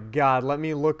 Oh my god, let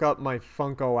me look up my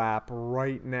Funko app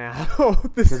right now.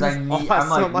 This is awesome. I'm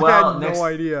like, well, I had no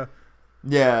idea.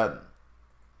 Yeah.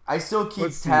 I still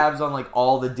keep tabs on like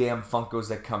all the damn Funkos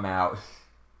that come out.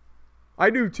 I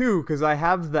do too, because I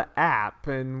have the app,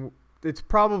 and it's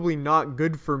probably not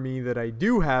good for me that I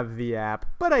do have the app,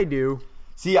 but I do.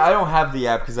 See, I don't have the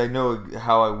app because I know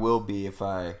how I will be if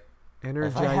I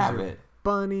have it.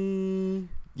 Bunny.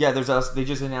 Yeah, they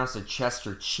just announced a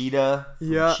Chester Cheetah from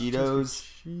Cheetos.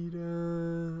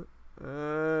 Cheetah.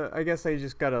 I guess I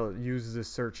just gotta use the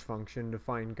search function to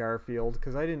find Garfield,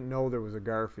 because I didn't know there was a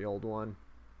Garfield one.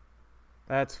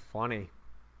 That's funny.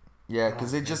 Yeah,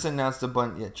 because they just announced a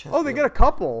bunch. Yeah, Chester. Oh, they got a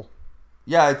couple.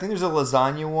 Yeah, I think there's a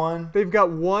lasagna one. They've got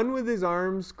one with his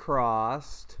arms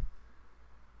crossed.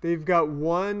 They've got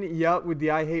one, with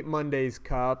the I Hate Mondays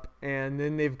cup. And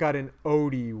then they've got an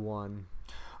Odie one.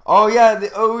 Oh, yeah, the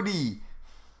Odie.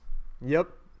 Yep.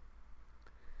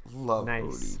 Love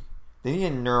Odie. They need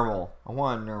a Nermal. I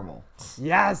want a Nermal.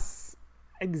 Yes.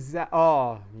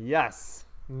 Oh, yes.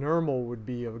 Nermal would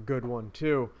be a good one,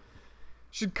 too.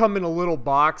 Should come in a little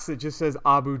box that just says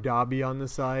Abu Dhabi on the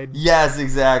side. Yes,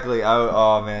 exactly.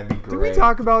 Oh man, it'd be great. Did we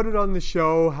talk about it on the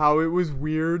show, how it was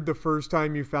weird the first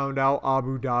time you found out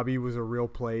Abu Dhabi was a real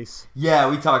place? Yeah,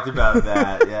 we talked about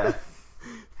that, yeah.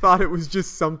 Thought it was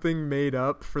just something made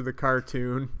up for the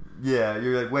cartoon. Yeah,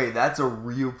 you're like, wait, that's a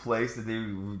real place that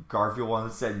Garfield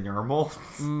wanted to say normal?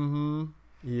 Mm-hmm.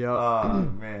 Yep.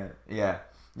 Oh, man. Yeah.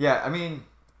 Yeah, I mean...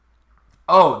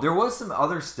 Oh, there was some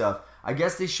other stuff. I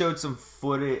guess they showed some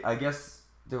footage.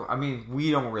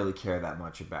 We don't really care that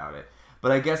much about it.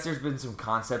 But I guess there's been some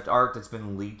concept art that's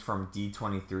been leaked from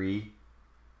D23.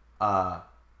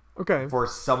 Okay. For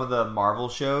some of the Marvel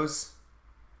shows.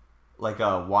 Like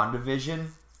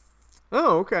WandaVision.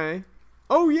 Oh, okay.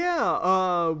 Oh, yeah.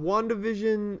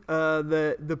 WandaVision,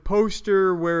 the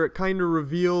poster where it kind of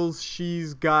reveals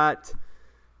she's got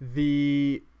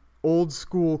the old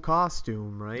school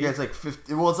costume, right? Yeah, it's like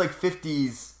 50. Well, it's like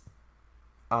 50s.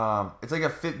 It's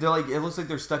like they're like, it looks like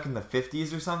they're stuck in the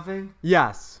 50s or something.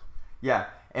 Yes. Yeah,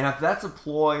 and if that's a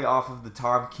ploy off of the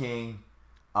Tom King,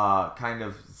 kind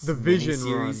of the Vision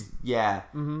series, run. yeah,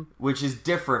 which is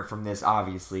different from this,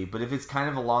 obviously. But if it's kind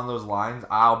of along those lines,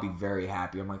 I'll be very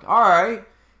happy. I'm like, all right,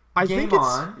 I think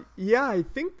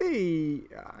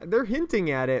they're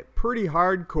hinting at it pretty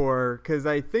hardcore, because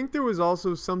I think there was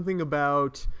also something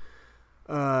about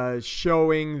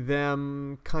showing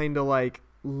them kind of like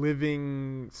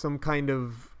living some kind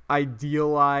of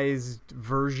idealized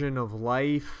version of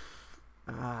life.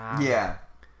 Yeah,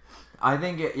 I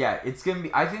think it's gonna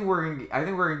be. I think we're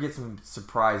gonna get some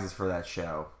surprises for that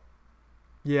show.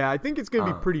 Yeah, I think it's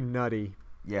gonna be pretty nutty.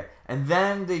 Yeah, and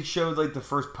then they showed like the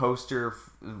first poster,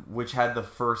 which had the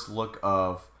first look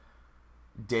of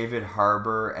David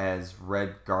Harbour as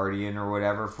Red Guardian or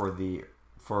whatever for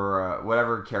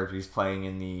whatever character he's playing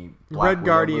in the Black Red Widow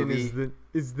Guardian movie.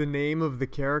 is the name of the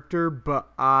character, but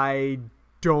I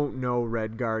don't know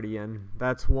Red Guardian.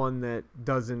 That's one that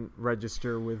doesn't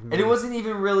register with me. And it wasn't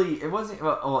even really. It wasn't.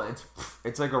 Well,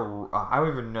 it's like I don't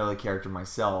even know the character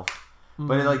myself.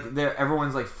 But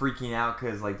everyone's like freaking out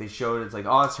because like they showed it's like,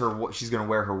 oh, it's her. She's gonna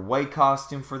wear her white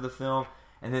costume for the film,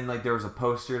 and then like there was a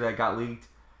poster that got leaked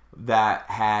that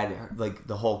had like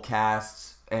the whole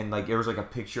cast, and like there was like a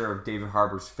picture of David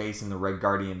Harbour's face in the Red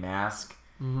Guardian mask,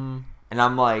 and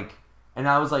I'm like, and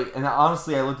I was like, and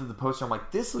honestly, I looked at the poster, I'm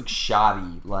like, this looks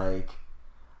shoddy. Like,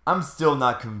 I'm still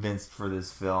not convinced for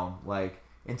this film. Like,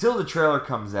 until the trailer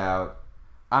comes out,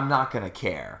 I'm not gonna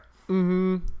care.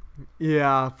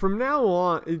 Yeah, from now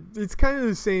on, it's kind of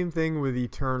the same thing with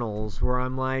Eternals, where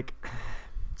I'm like,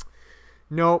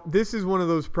 nope, this is one of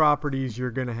those properties you're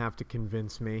going to have to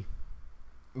convince me.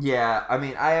 Yeah, I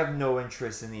mean, I have no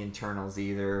interest in the Eternals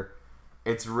either.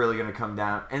 It's really going to come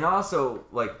down. And also,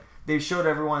 like, they showed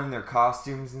everyone in their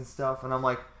costumes and stuff, and I'm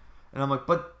like,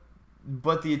 but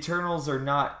the Eternals are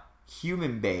not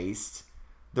human-based.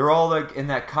 They're all, like, in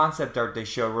that concept art they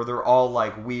showed, where they're all,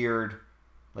 like, weird,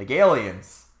 like,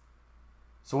 aliens.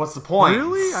 So what's the point?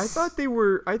 Really? I thought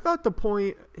the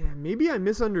point... Maybe I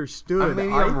misunderstood.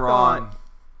 Maybe I'm wrong.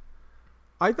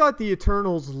 I thought the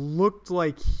Eternals looked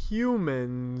like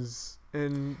humans,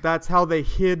 and that's how they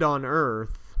hid on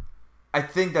Earth. I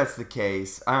think that's the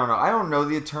case. I don't know. I don't know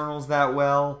the Eternals that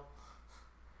well.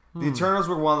 The Eternals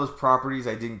were one of those properties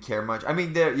I didn't care much. I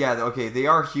mean, they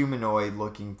are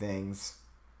humanoid-looking things.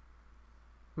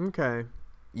 Okay.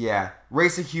 Yeah.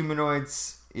 Race of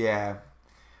humanoids, yeah.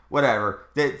 Whatever.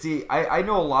 I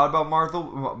know a lot about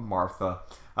Martha.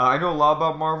 I know a lot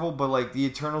about Marvel, but like the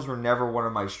Eternals were never one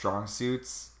of my strong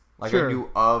suits. Like sure.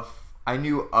 I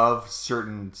knew of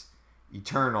certain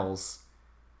Eternals,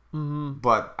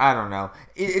 but I don't know.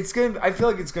 I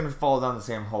feel like it's gonna fall down the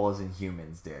same hole as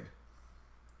Inhumans did.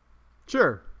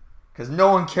 Sure. Because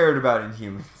no one cared about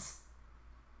Inhumans.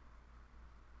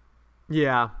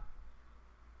 Yeah.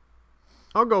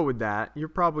 I'll go with that. You're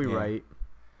probably right.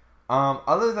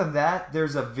 Other than that,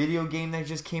 there's a video game that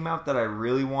just came out that I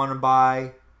really want to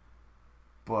buy,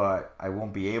 but I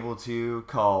won't be able to,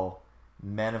 called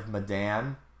Men of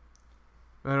Medan.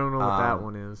 I don't know what that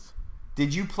one is.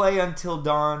 Did you play Until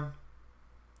Dawn?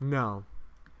 No.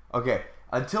 Okay.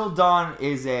 Until Dawn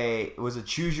was a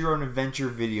choose your own adventure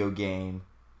video game,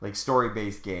 like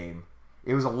story-based game.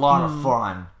 It was a lot of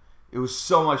fun. It was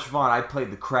so much fun. I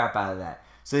played the crap out of that.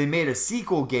 So they made a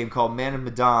sequel game called Man of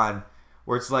Medan,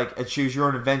 where it's like a choose your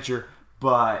own adventure,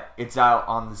 but it's out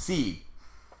on the sea.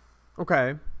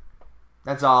 Okay.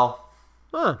 That's all.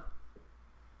 Huh.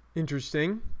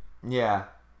 Interesting. Yeah.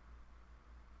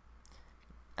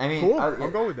 I mean, cool.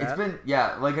 I'll go with that. It's been,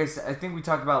 like I said, I think we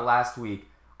talked about last week.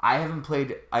 I haven't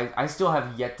played, I still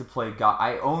have yet to play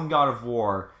I own God of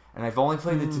War, and I've only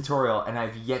played the tutorial, and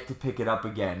I've yet to pick it up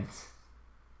again.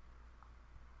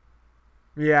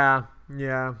 Yeah.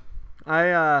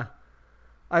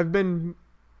 I've been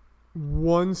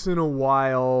once in a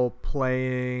while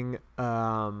playing,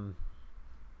 I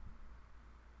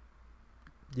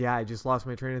just lost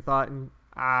my train of thought. And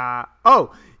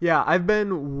I've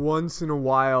been once in a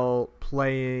while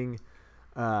playing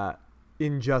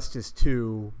Injustice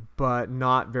 2, but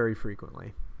not very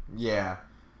frequently. Yeah.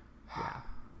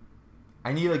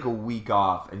 I need like a week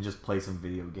off and just play some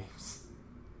video games.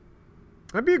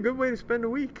 That'd be a good way to spend a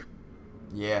week.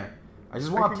 Yeah. I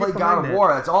just want to play God of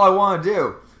War. That's all I want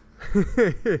to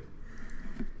do.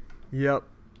 Yep.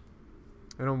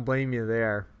 I don't blame you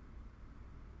there.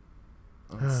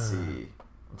 Let's see.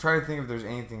 I'm trying to think if there's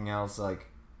anything else like...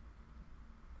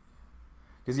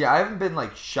 Because, I haven't been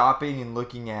like shopping and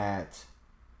looking at...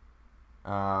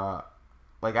 I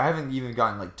haven't even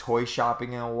gotten like toy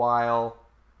shopping in a while.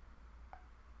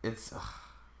 It's...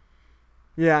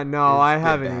 Yeah, no, I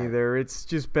haven't either. It's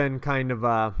just been kind of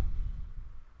a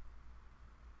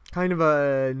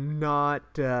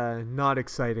not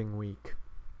exciting week.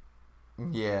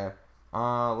 Yeah.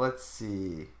 Let's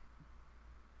see.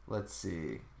 I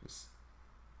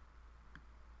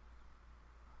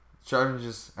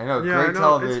know, great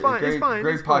television. It's fine.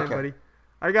 Great podcast. Buddy.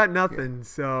 I got nothing,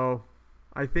 so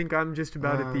I think I'm just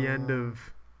about at the end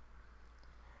of...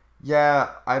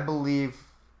 Yeah, I believe...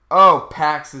 Oh,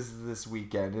 PAX is this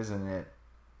weekend, isn't it?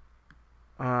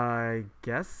 I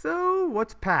guess so.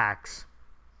 What's PAX?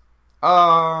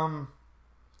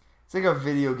 It's like a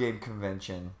video game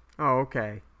convention. Oh,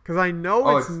 okay. Because I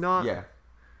know it's not... Yeah.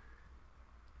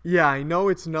 Yeah, I know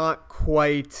it's not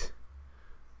quite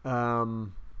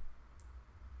New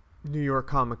York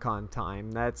Comic-Con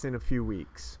time. That's in a few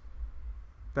weeks.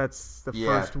 That's the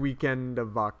first weekend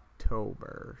of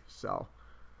October, so...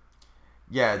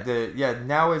 Yeah,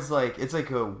 now it's like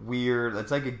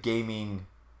a gaming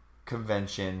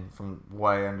convention from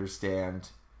what I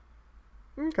understand.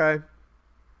 Okay.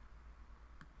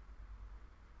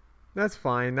 That's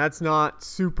fine. That's not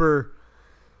super,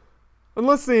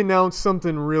 unless they announce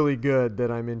something really good that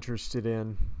I'm interested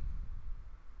in.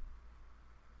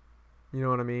 You know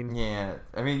what I mean? Yeah.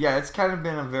 I mean, it's kind of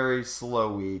been a very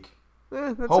slow week.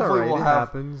 That's hopefully all right. It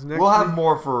happens. We'll have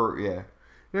more for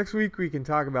Next week we can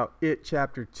talk about It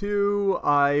Chapter 2.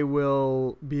 I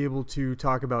will be able to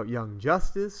talk about Young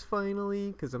Justice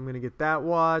finally, because I'm going to get that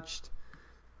watched.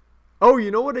 Oh, you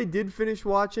know what I did finish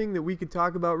watching that we could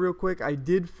talk about real quick? I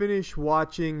did finish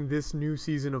watching this new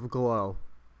season of Glow.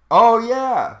 Oh,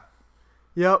 yeah.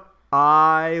 Yep.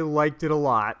 I liked it a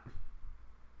lot.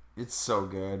 It's so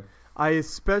good. I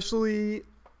especially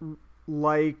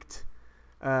liked...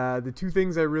 the two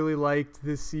things I really liked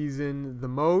this season the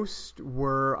most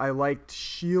were I liked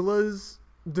Sheila's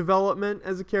development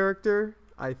as a character.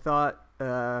 I thought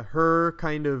her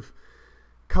kind of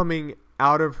coming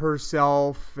out of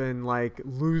herself and like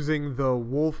losing the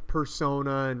wolf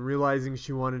persona and realizing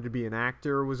she wanted to be an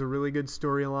actor was a really good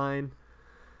storyline.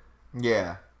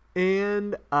 Yeah.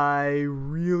 And I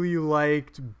really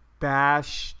liked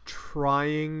Bash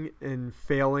trying and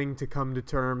failing to come to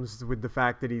terms with the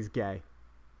fact that he's gay.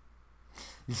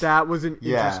 That was an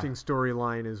interesting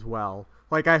storyline as well.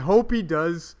 Like, I hope he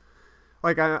does.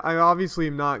 Like, I obviously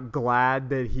am not glad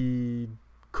that he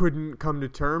couldn't come to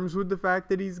terms with the fact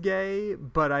that he's gay,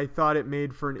 but I thought it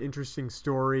made for an interesting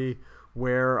story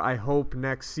where I hope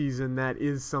next season that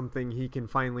is something he can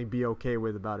finally be okay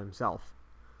with about himself.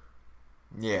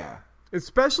 Yeah.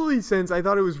 Especially since I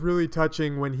thought it was really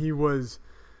touching when he was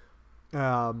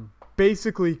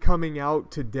basically coming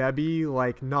out to Debbie,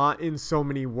 like, not in so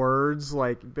many words,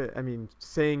 like, I mean,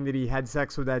 saying that he had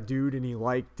sex with that dude and he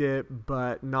liked it,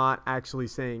 but not actually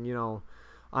saying, you know,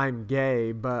 I'm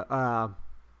gay, but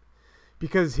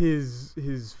because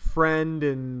his friend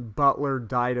and butler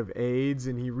died of AIDS,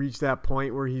 and he reached that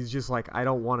point where he's just like, I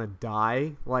don't want to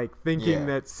die, like, thinking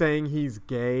that saying he's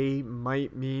gay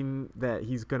might mean that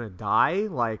he's gonna die.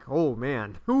 Like, oh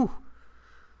man, whew.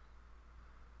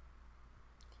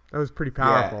 That was pretty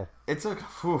powerful. Yeah, it's like,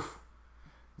 whew.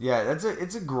 Yeah,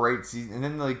 it's a great season. And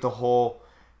then like the whole,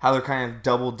 how they're kind of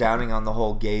double downing on the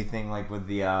whole gay thing, like with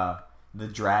the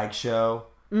drag show,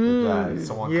 with,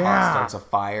 someone starts a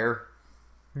fire.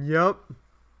 Yep.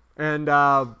 And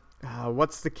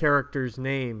What's the character's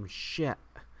name? Shit.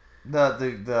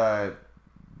 The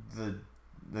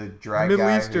drag Middle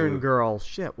guy Eastern girl.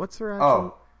 Shit, what's her actual...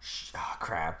 Oh,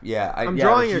 crap. Yeah. I'm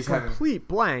drawing a complete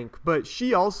blank, but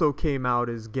she also came out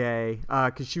as gay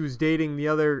because she was dating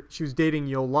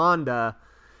Yolanda,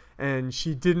 and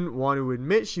she didn't want to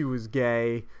admit she was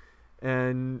gay,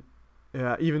 and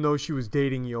even though she was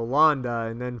dating Yolanda,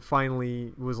 and then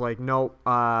finally was like, nope,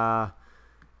 I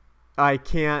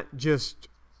can't just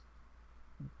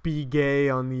be gay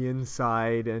on the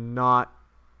inside and not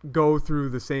go through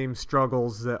the same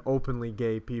struggles that openly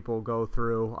gay people go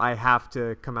through. I have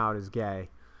to come out as gay.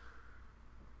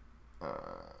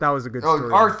 That was a good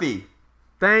story. Arthie.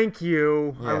 Thank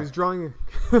you. Yeah. I was drawing...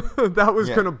 that was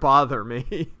going to bother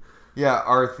me. Yeah,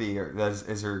 Arthie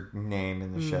is her name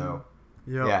in the show.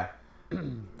 Yep.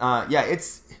 Yeah.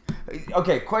 It's...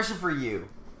 Okay, question for you.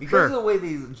 Because of the way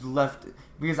they left...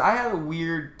 Because I had a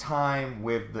weird time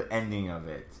with the ending of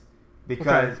it.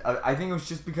 Because I think it was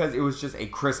just because it was just a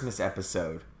Christmas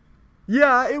episode.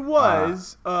 Yeah, it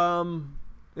was. And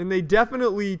they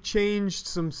definitely changed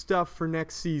some stuff for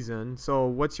next season. So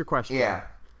what's your question? Yeah.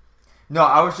 No,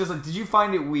 I was just like, did you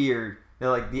find it weird that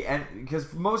like the end?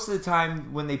 Because most of the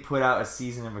time when they put out a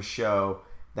season of a show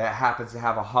that happens to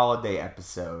have a holiday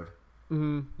episode,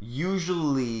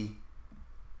 usually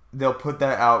they'll put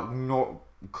that out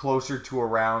closer to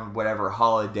around whatever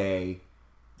holiday.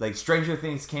 Like, Stranger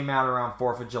Things came out around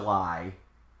 4th of July.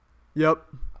 Yep.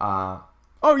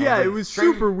 It was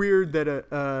super weird that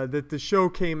that the show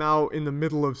came out in the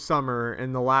middle of summer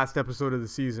and the last episode of the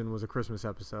season was a Christmas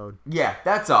episode. Yeah,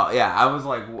 that's all. Yeah, I was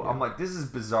like, I'm like, this is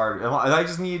bizarre. I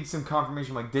just need some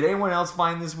confirmation. Like, did anyone else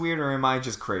find this weird, or am I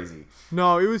just crazy?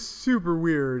 No, it was super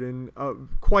weird and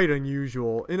quite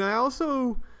unusual. And I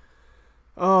also...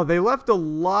 Oh, they left a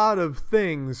lot of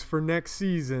things for next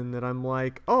season that I'm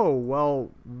like, oh, well,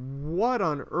 what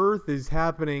on earth is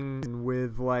happening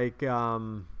with, like,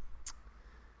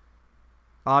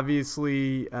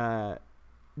 obviously,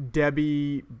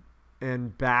 Debbie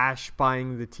and Bash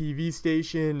buying the TV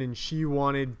station, and she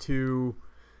wanted to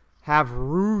have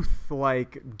Ruth,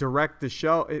 like, direct the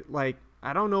show.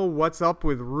 I don't know what's up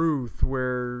with Ruth,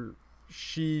 where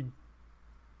she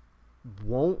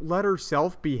won't let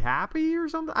herself be happy or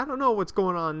something. I don't know what's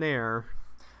going on there.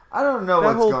 I don't know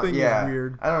what's going on. That whole thing is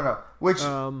weird. I don't know.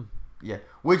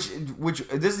 Which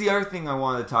this is the other thing I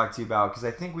wanted to talk to you about, because I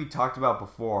think we talked about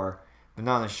before, but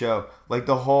not on the show. Like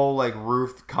the whole like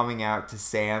Ruth coming out to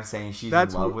Sam saying she's in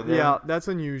love with him. Yeah, that's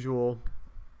unusual.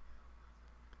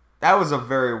 That was a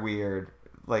very weird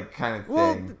like kind of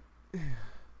thing.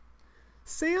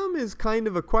 Sam is kind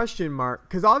of a question mark,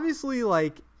 because obviously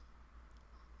like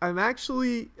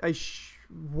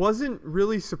wasn't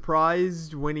really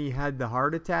surprised when he had the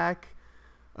heart attack,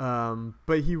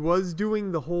 but he was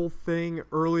doing the whole thing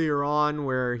earlier on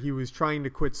where he was trying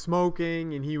to quit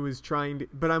smoking, and he was trying to,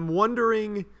 but I'm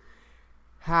wondering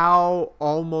how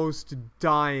almost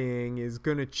dying is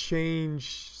going to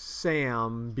change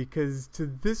Sam, because to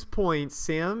this point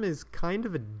Sam is kind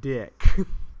of a dick.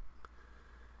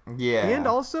 Yeah. And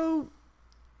also,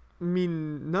 I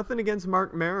mean, nothing against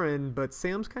Mark Maron, but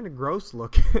Sam's kind of gross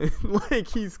looking. Like,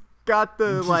 he's got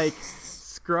the, like,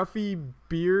 scruffy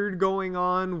beard going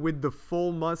on with the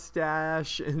full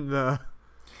mustache and the...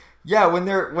 Yeah, when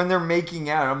they're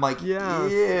making out, I'm like, yeah,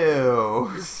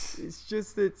 ew. It's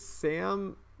just that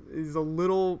Sam is a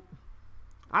little...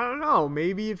 I don't know.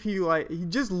 Maybe if he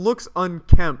just looks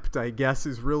unkempt, I guess,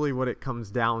 is really what it comes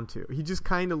down to. He just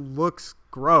kind of looks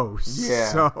gross. Yeah.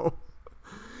 So...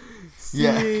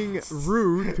 Seeing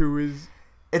Ruth, who is...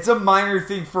 It's a minor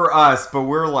thing for us, but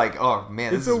we're like, oh,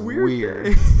 man, this is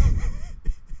weird.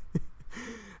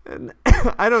 And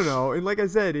I don't know. And like I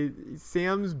said,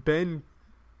 Sam's been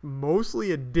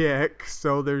mostly a dick,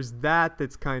 so there's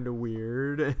that's kind of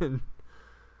weird. And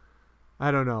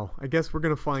I don't know. I guess we're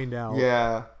going to find out.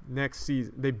 Yeah. Next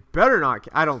season. They better not...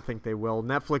 I don't think they will.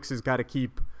 Netflix has got to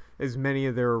keep as many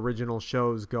of their original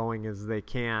shows going as they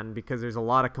can, because there's a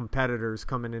lot of competitors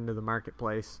coming into the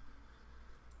marketplace.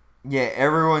 Yeah,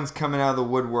 everyone's coming out of the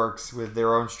woodworks with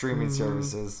their own streaming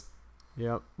services.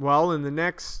 Yep. Well, in the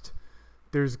next,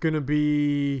 there's going to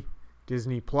be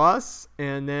Disney Plus,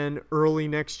 and then early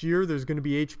next year there's going to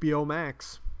be HBO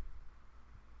Max,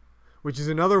 which is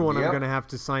another one I'm going to have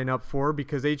to sign up for,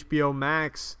 because HBO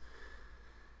Max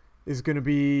is going to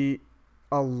be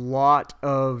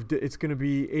it's going to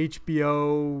be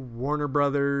HBO, Warner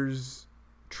Brothers,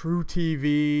 True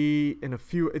TV, and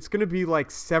it's going to be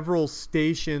like several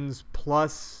stations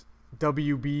plus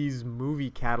WB's movie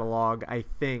catalog, I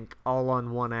think, all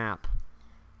on one app.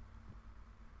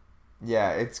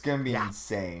 Yeah, it's going to be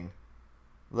insane.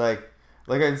 like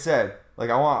I said, like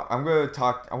I want to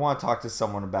talk to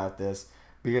someone about this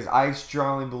because I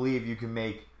strongly believe you can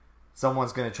make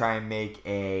someone's going to try and make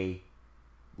a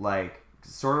like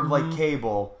sort of like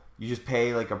cable. You just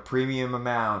pay like a premium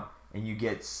amount and you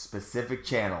get specific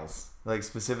channels, like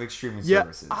specific streaming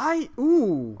services. Or I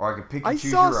could pick and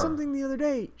choose your own. I saw something the other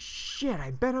day. Shit,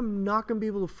 I bet I'm not going to be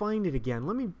able to find it again.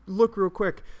 Let me look real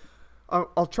quick.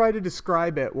 I'll try to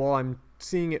describe it while I'm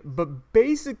seeing it. But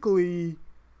basically,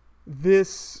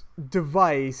 this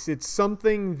device, it's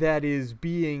something that is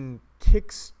being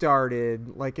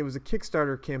kickstarted. Like it was a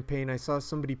Kickstarter campaign. I saw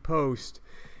somebody post.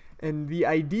 And the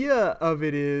idea of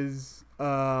it is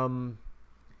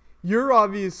you're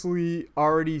obviously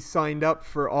already signed up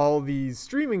for all these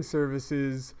streaming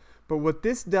services. But what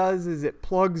this does is it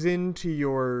plugs into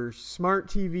your smart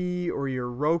TV or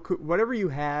your Roku, whatever you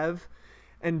have.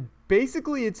 And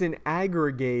basically, it's an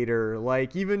aggregator.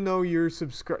 Like, even though you're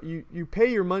you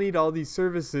pay your money to all these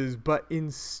services, but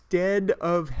instead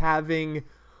of having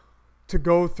to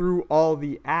go through all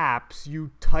the apps,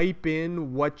 you type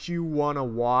in what you want to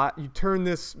watch. You turn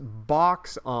this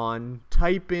box on,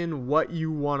 type in what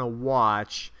you want to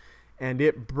watch, and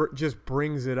it just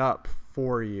brings it up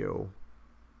for you.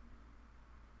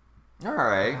 All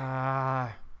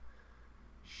right.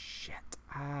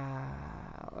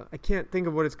 I can't think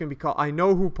of what it's going to be called. I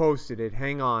know who posted it.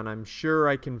 Hang on. I'm sure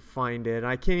I can find it.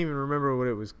 I can't even remember what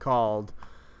it was called.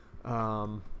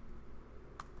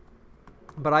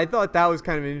 But I thought that was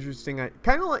kind of interesting.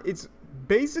 It's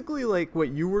basically like what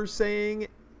you were saying,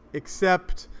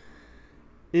 except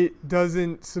it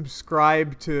doesn't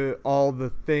subscribe to all the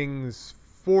things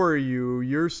for you.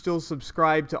 You're still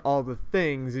subscribed to all the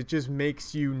things. It just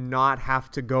makes you not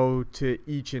have to go to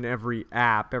each and every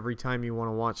app every time you want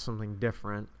to watch something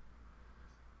different.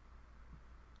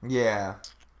 Yeah.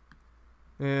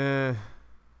 Maybe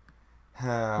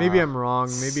I'm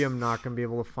wrong. Maybe I'm not going to be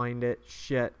able to find it.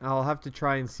 Shit. I'll have to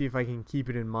try and see if I can keep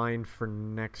it in mind for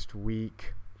next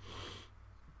week.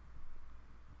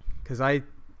 Because as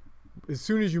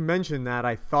soon as you mentioned that,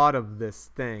 I thought of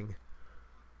this thing.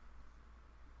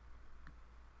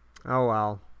 Oh,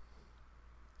 well.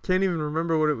 Can't even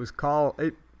remember what it was called.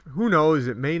 Who knows?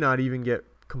 It may not even get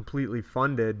completely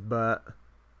funded, but...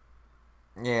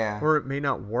 Yeah. Or it may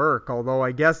not work, although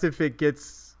I guess if it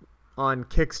gets on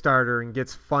Kickstarter and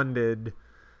gets funded,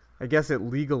 I guess it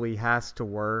legally has to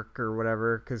work or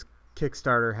whatever, because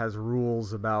Kickstarter has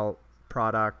rules about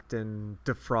product and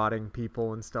defrauding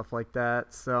people and stuff like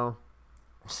that, so...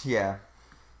 Yeah.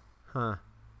 Huh.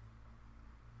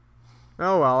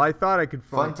 Oh well, I thought I could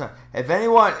find... Fun time. If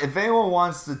anyone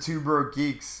wants the Two Broke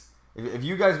Geeks, if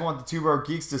you guys want the Two Broke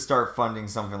Geeks to start funding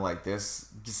something like this,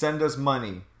 send us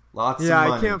money. Lots of money.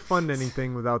 Yeah, I can't fund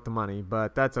anything without the money,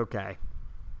 but that's okay.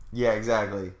 Yeah,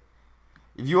 exactly.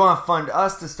 If you want to fund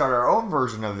us to start our own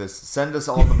version of this, send us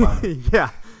all the money. Yeah,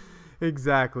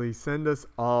 exactly. Send us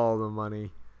all the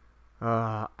money.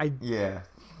 Yeah.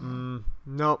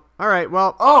 Nope. All right,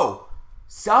 well... Oh!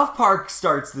 South Park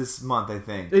starts this month, I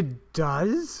think. It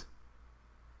does?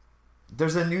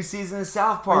 There's a new season of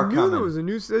South Park coming. I knew there was a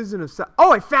new season of South...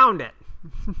 Oh, I found it!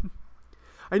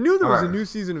 I knew there was a new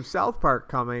season of South Park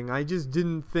coming. I just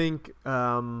didn't think...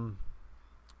 I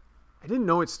didn't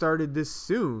know it started this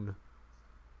soon.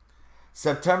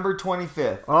 September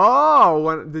 25th.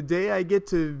 Oh, the day I get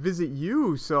to visit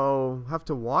you, so I'll have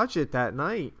to watch it that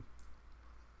night.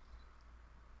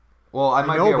 Well, I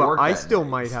might be at work that I still night.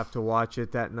 might have to watch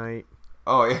it that night.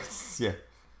 Oh, yes, yeah.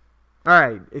 All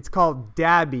right, it's called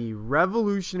Dabby,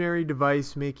 revolutionary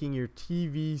device making your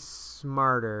TV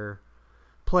smarter.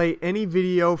 Play any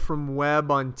video from web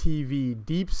on TV.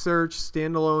 Deep search,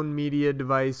 standalone media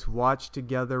device. Watch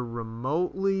together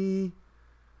remotely.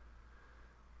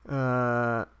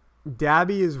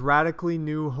 Dabby is radically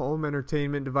new home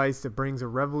entertainment device that brings a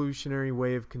revolutionary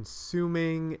way of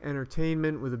consuming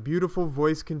entertainment with a beautiful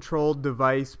voice-controlled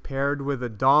device paired with a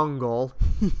dongle.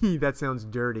 That sounds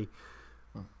dirty.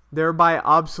 Thereby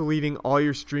obsoleting all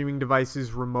your streaming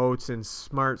devices, remotes, and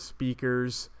smart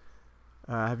speakers.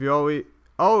 Have you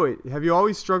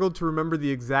always struggled to remember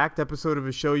the exact episode of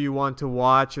a show you want to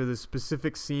watch or the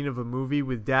specific scene of a movie?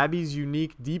 With Dabby's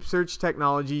unique deep search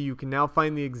technology, you can now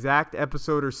find the exact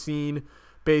episode or scene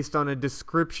based on a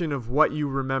description of what you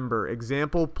remember.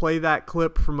 Example, play that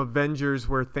clip from Avengers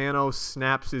where Thanos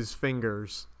snaps his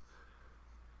fingers.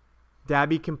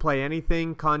 Dabby can play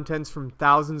anything, contents from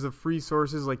thousands of free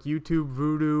sources like YouTube,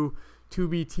 Vudu,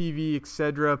 Tubi TV,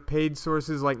 etc., paid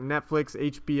sources like Netflix,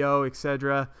 HBO,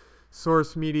 etc.,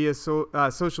 source media,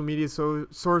 social media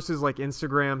sources like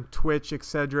Instagram, Twitch,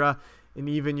 etc., and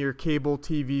even your cable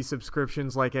TV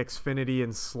subscriptions like Xfinity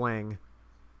and Sling.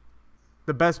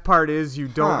 The best part is you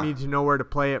don't need to know where to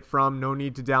play it from. No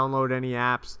need to download any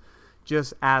apps.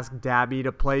 Just ask Dabby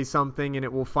to play something and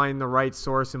it will find the right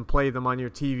source and play them on your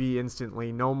TV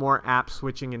instantly. No more app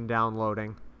switching and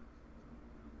downloading.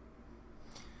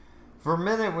 For a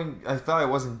minute, when I thought it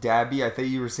wasn't Dabby, I thought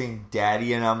you were saying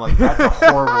Daddy, and I'm like, that's a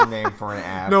horrible name for an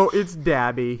app. No, it's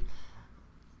Dabby.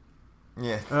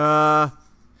 Yeah.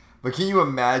 But can you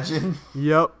imagine?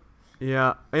 Yep.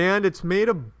 Yeah. And it's made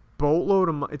a boatload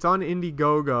of money. It's on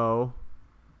Indiegogo.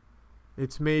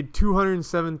 It's made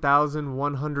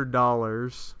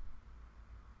 $207,100.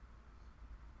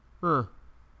 Huh.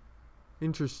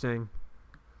 Interesting.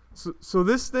 So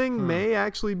this thing may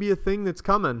actually be a thing that's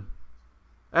coming.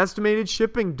 Estimated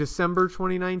shipping December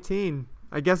 2019.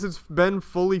 I guess it's been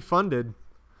fully funded.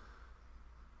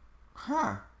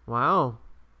 Huh. Wow.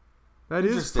 That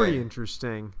is pretty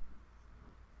interesting.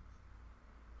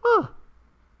 Huh.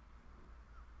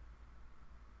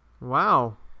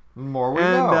 Wow. More we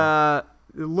know.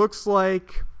 It looks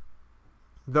like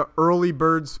the early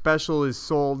bird special is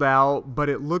sold out, but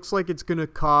it looks like it's going to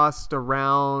cost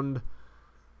around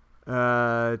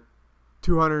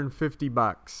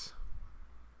 $250.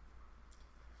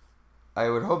 I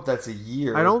would hope that's a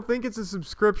year. I don't think it's a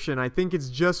subscription. I think it's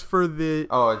just for the.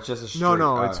 Oh, it's just a straight.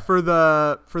 No, it's for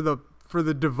the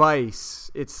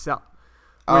device itself.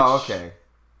 Okay.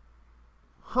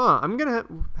 Huh, I'm going to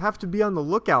have to be on the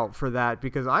lookout for that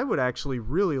because I would actually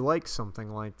really like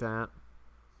something like that.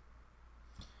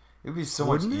 It would be so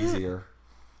much easier.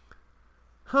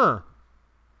 Huh.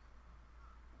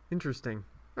 Interesting.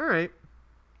 All right.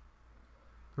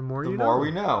 The more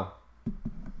we know.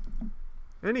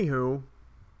 Anywho,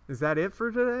 is that it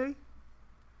for today?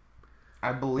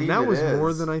 I believe that was is.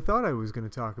 more than I thought I was going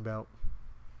to talk about.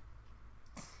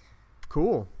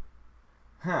 Cool.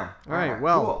 Huh. All right,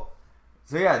 well. Cool.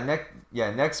 So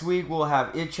next week we'll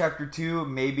have It Chapter 2.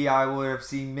 Maybe I will have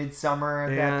seen Midsummer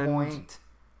at that point.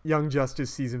 Young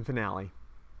Justice season finale.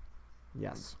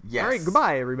 Yes. Yes. All right,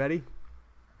 goodbye, everybody.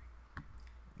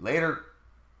 Later.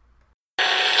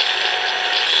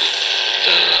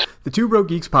 The Two Broke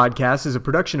Geeks podcast is a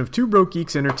production of Two Broke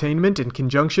Geeks Entertainment in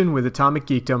conjunction with Atomic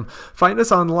Geekdom. Find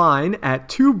us online at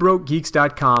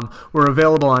twobrokegeeks.com. We're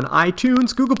available on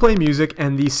iTunes, Google Play Music,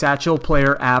 and the Satchel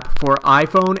Player app for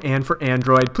iPhone and for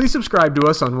Android. Please subscribe to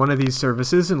us on one of these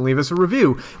services and leave us a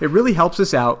review. It really helps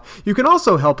us out. You can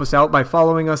also help us out by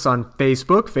following us on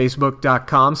Facebook,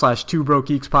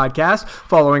 facebook.com/twobrokegeekspodcast,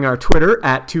 following our Twitter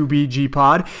at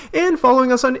 2BGPod, and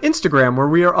following us on Instagram, where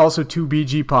we are also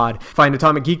 2BGPod. Find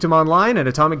Atomic Geekdom online at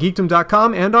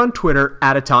atomicgeekdom.com and on Twitter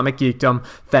at Atomic Geekdom.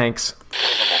 Thanks.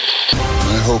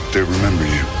 I hope they remember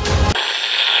you.